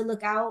things to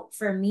look out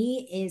for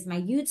me is my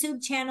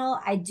YouTube channel.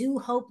 I do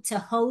hope to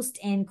host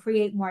and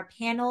create more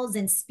panels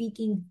and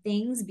speaking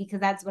things because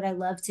that's what I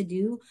love to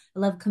do. I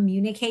love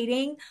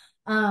communicating,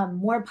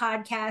 more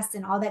podcasts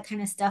and all that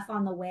kind of stuff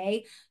on the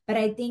way. But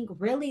I think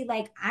really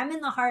like I'm in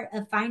the heart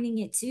of finding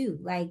it too.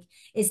 Like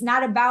it's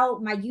not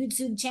about my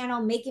YouTube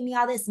channel making me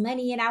all this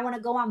money and I want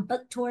to go on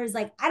book tours.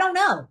 Like I don't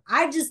know.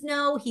 I just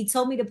know he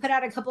told me to put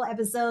out a couple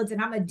episodes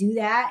and I'm gonna do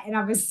that and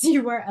I'm gonna see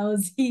where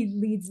else he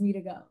leads me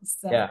to go.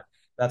 So Yeah,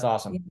 that's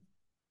awesome. yeah.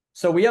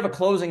 So we have a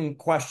closing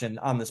question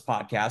on this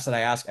podcast that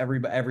I ask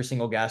every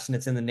single guest, and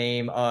it's in the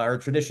name or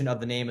tradition of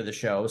the name of the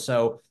show.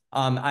 So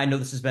I know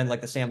this has been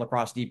like the Sam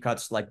Lacrosse Deep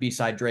Cuts like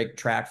B-side Drake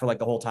track for like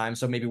the whole time.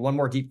 So maybe one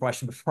more deep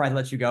question before I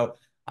let you go.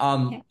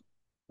 Okay.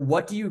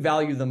 What do you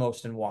value the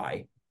most and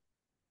why?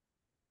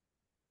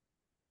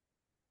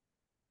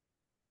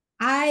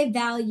 I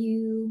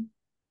value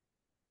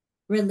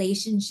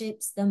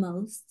relationships the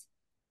most,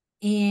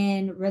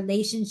 and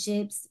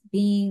relationships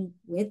being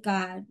with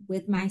God,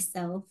 with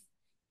myself,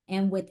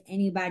 and with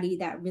anybody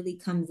that really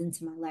comes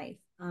into my life.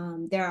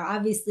 There are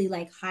obviously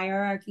like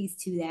hierarchies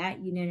to that,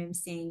 you know what I'm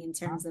saying, in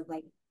terms of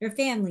like your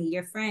family,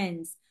 your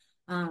friends.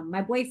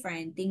 my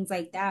boyfriend, things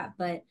like that.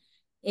 But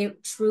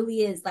it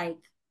truly is like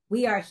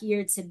we are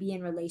here to be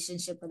in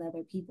relationship with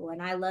other people.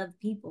 And I love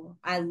people.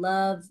 I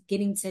love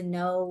getting to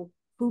know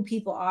who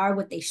people are,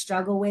 what they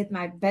struggle with.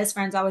 My best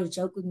friends always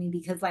joke with me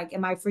because, like,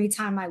 in my free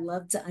time, I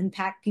love to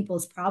unpack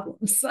people's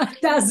problems.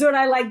 That's what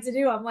I like to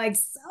do. I'm like,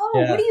 so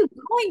what are you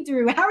going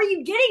through? How are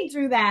you getting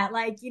through that?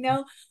 Like,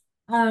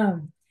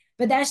 um,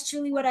 but that's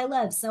truly what I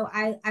love. So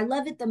I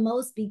love it the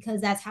most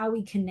because that's how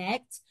we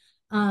connect.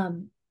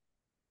 Um,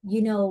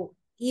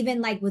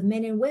 even like with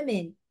men and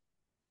women,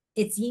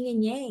 it's yin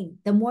and yang.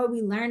 The more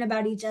we learn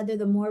about each other,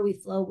 the more we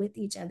flow with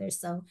each other.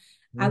 So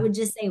I would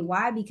just say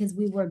why? Because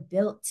we were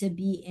built to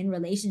be in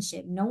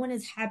relationship. No one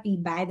is happy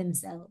by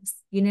themselves.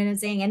 You know what I'm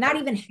saying? And not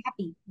even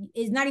happy.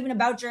 It's not even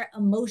about your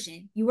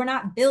emotion. You were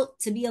not built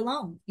to be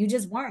alone. You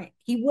just weren't.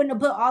 He wouldn't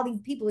have put all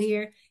these people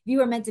here if you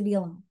were meant to be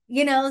alone.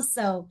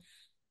 So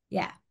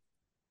yeah.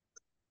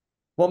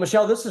 Well,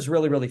 Michelle, this is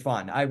really, really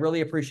fun. I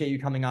really appreciate you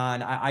coming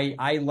on.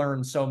 I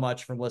learned so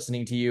much from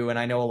listening to you, and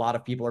I know a lot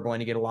of people are going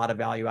to get a lot of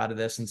value out of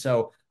this. And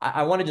so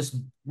I want to just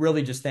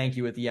really just thank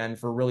you at the end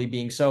for really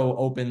being so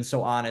open,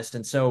 so honest,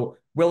 and so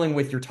willing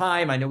with your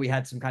time. I know we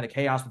had some kind of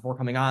chaos before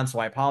coming on, so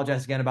I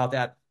apologize again about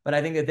that. But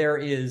I think that there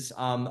is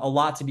a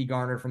lot to be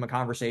garnered from a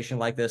conversation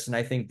like this. And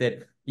I think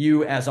that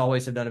you, as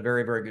always, have done a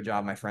very, very good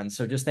job, my friend.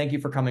 So just thank you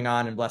for coming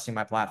on and blessing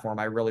my platform.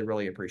 I really,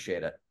 really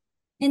appreciate it.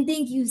 And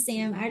thank you,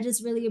 Sam. I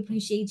just really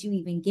appreciate you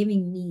even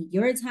giving me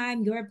your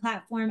time, your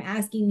platform,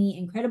 asking me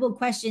incredible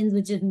questions,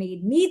 which have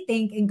made me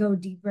think and go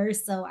deeper.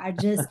 So I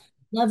just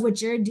love what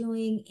you're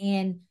doing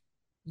and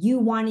you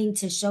wanting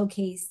to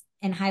showcase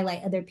and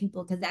highlight other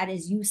people because that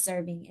is you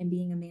serving and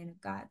being a man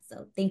of God.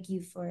 So thank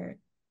you for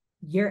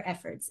your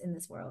efforts in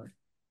this world.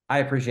 I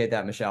appreciate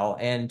that, Michelle.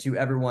 And to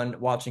everyone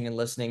watching and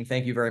listening,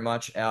 thank you very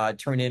much.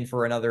 Tune in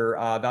for another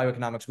Value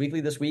Economics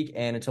Weekly this week.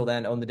 And until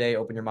then, own the day,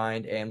 open your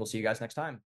mind, and we'll see you guys next time.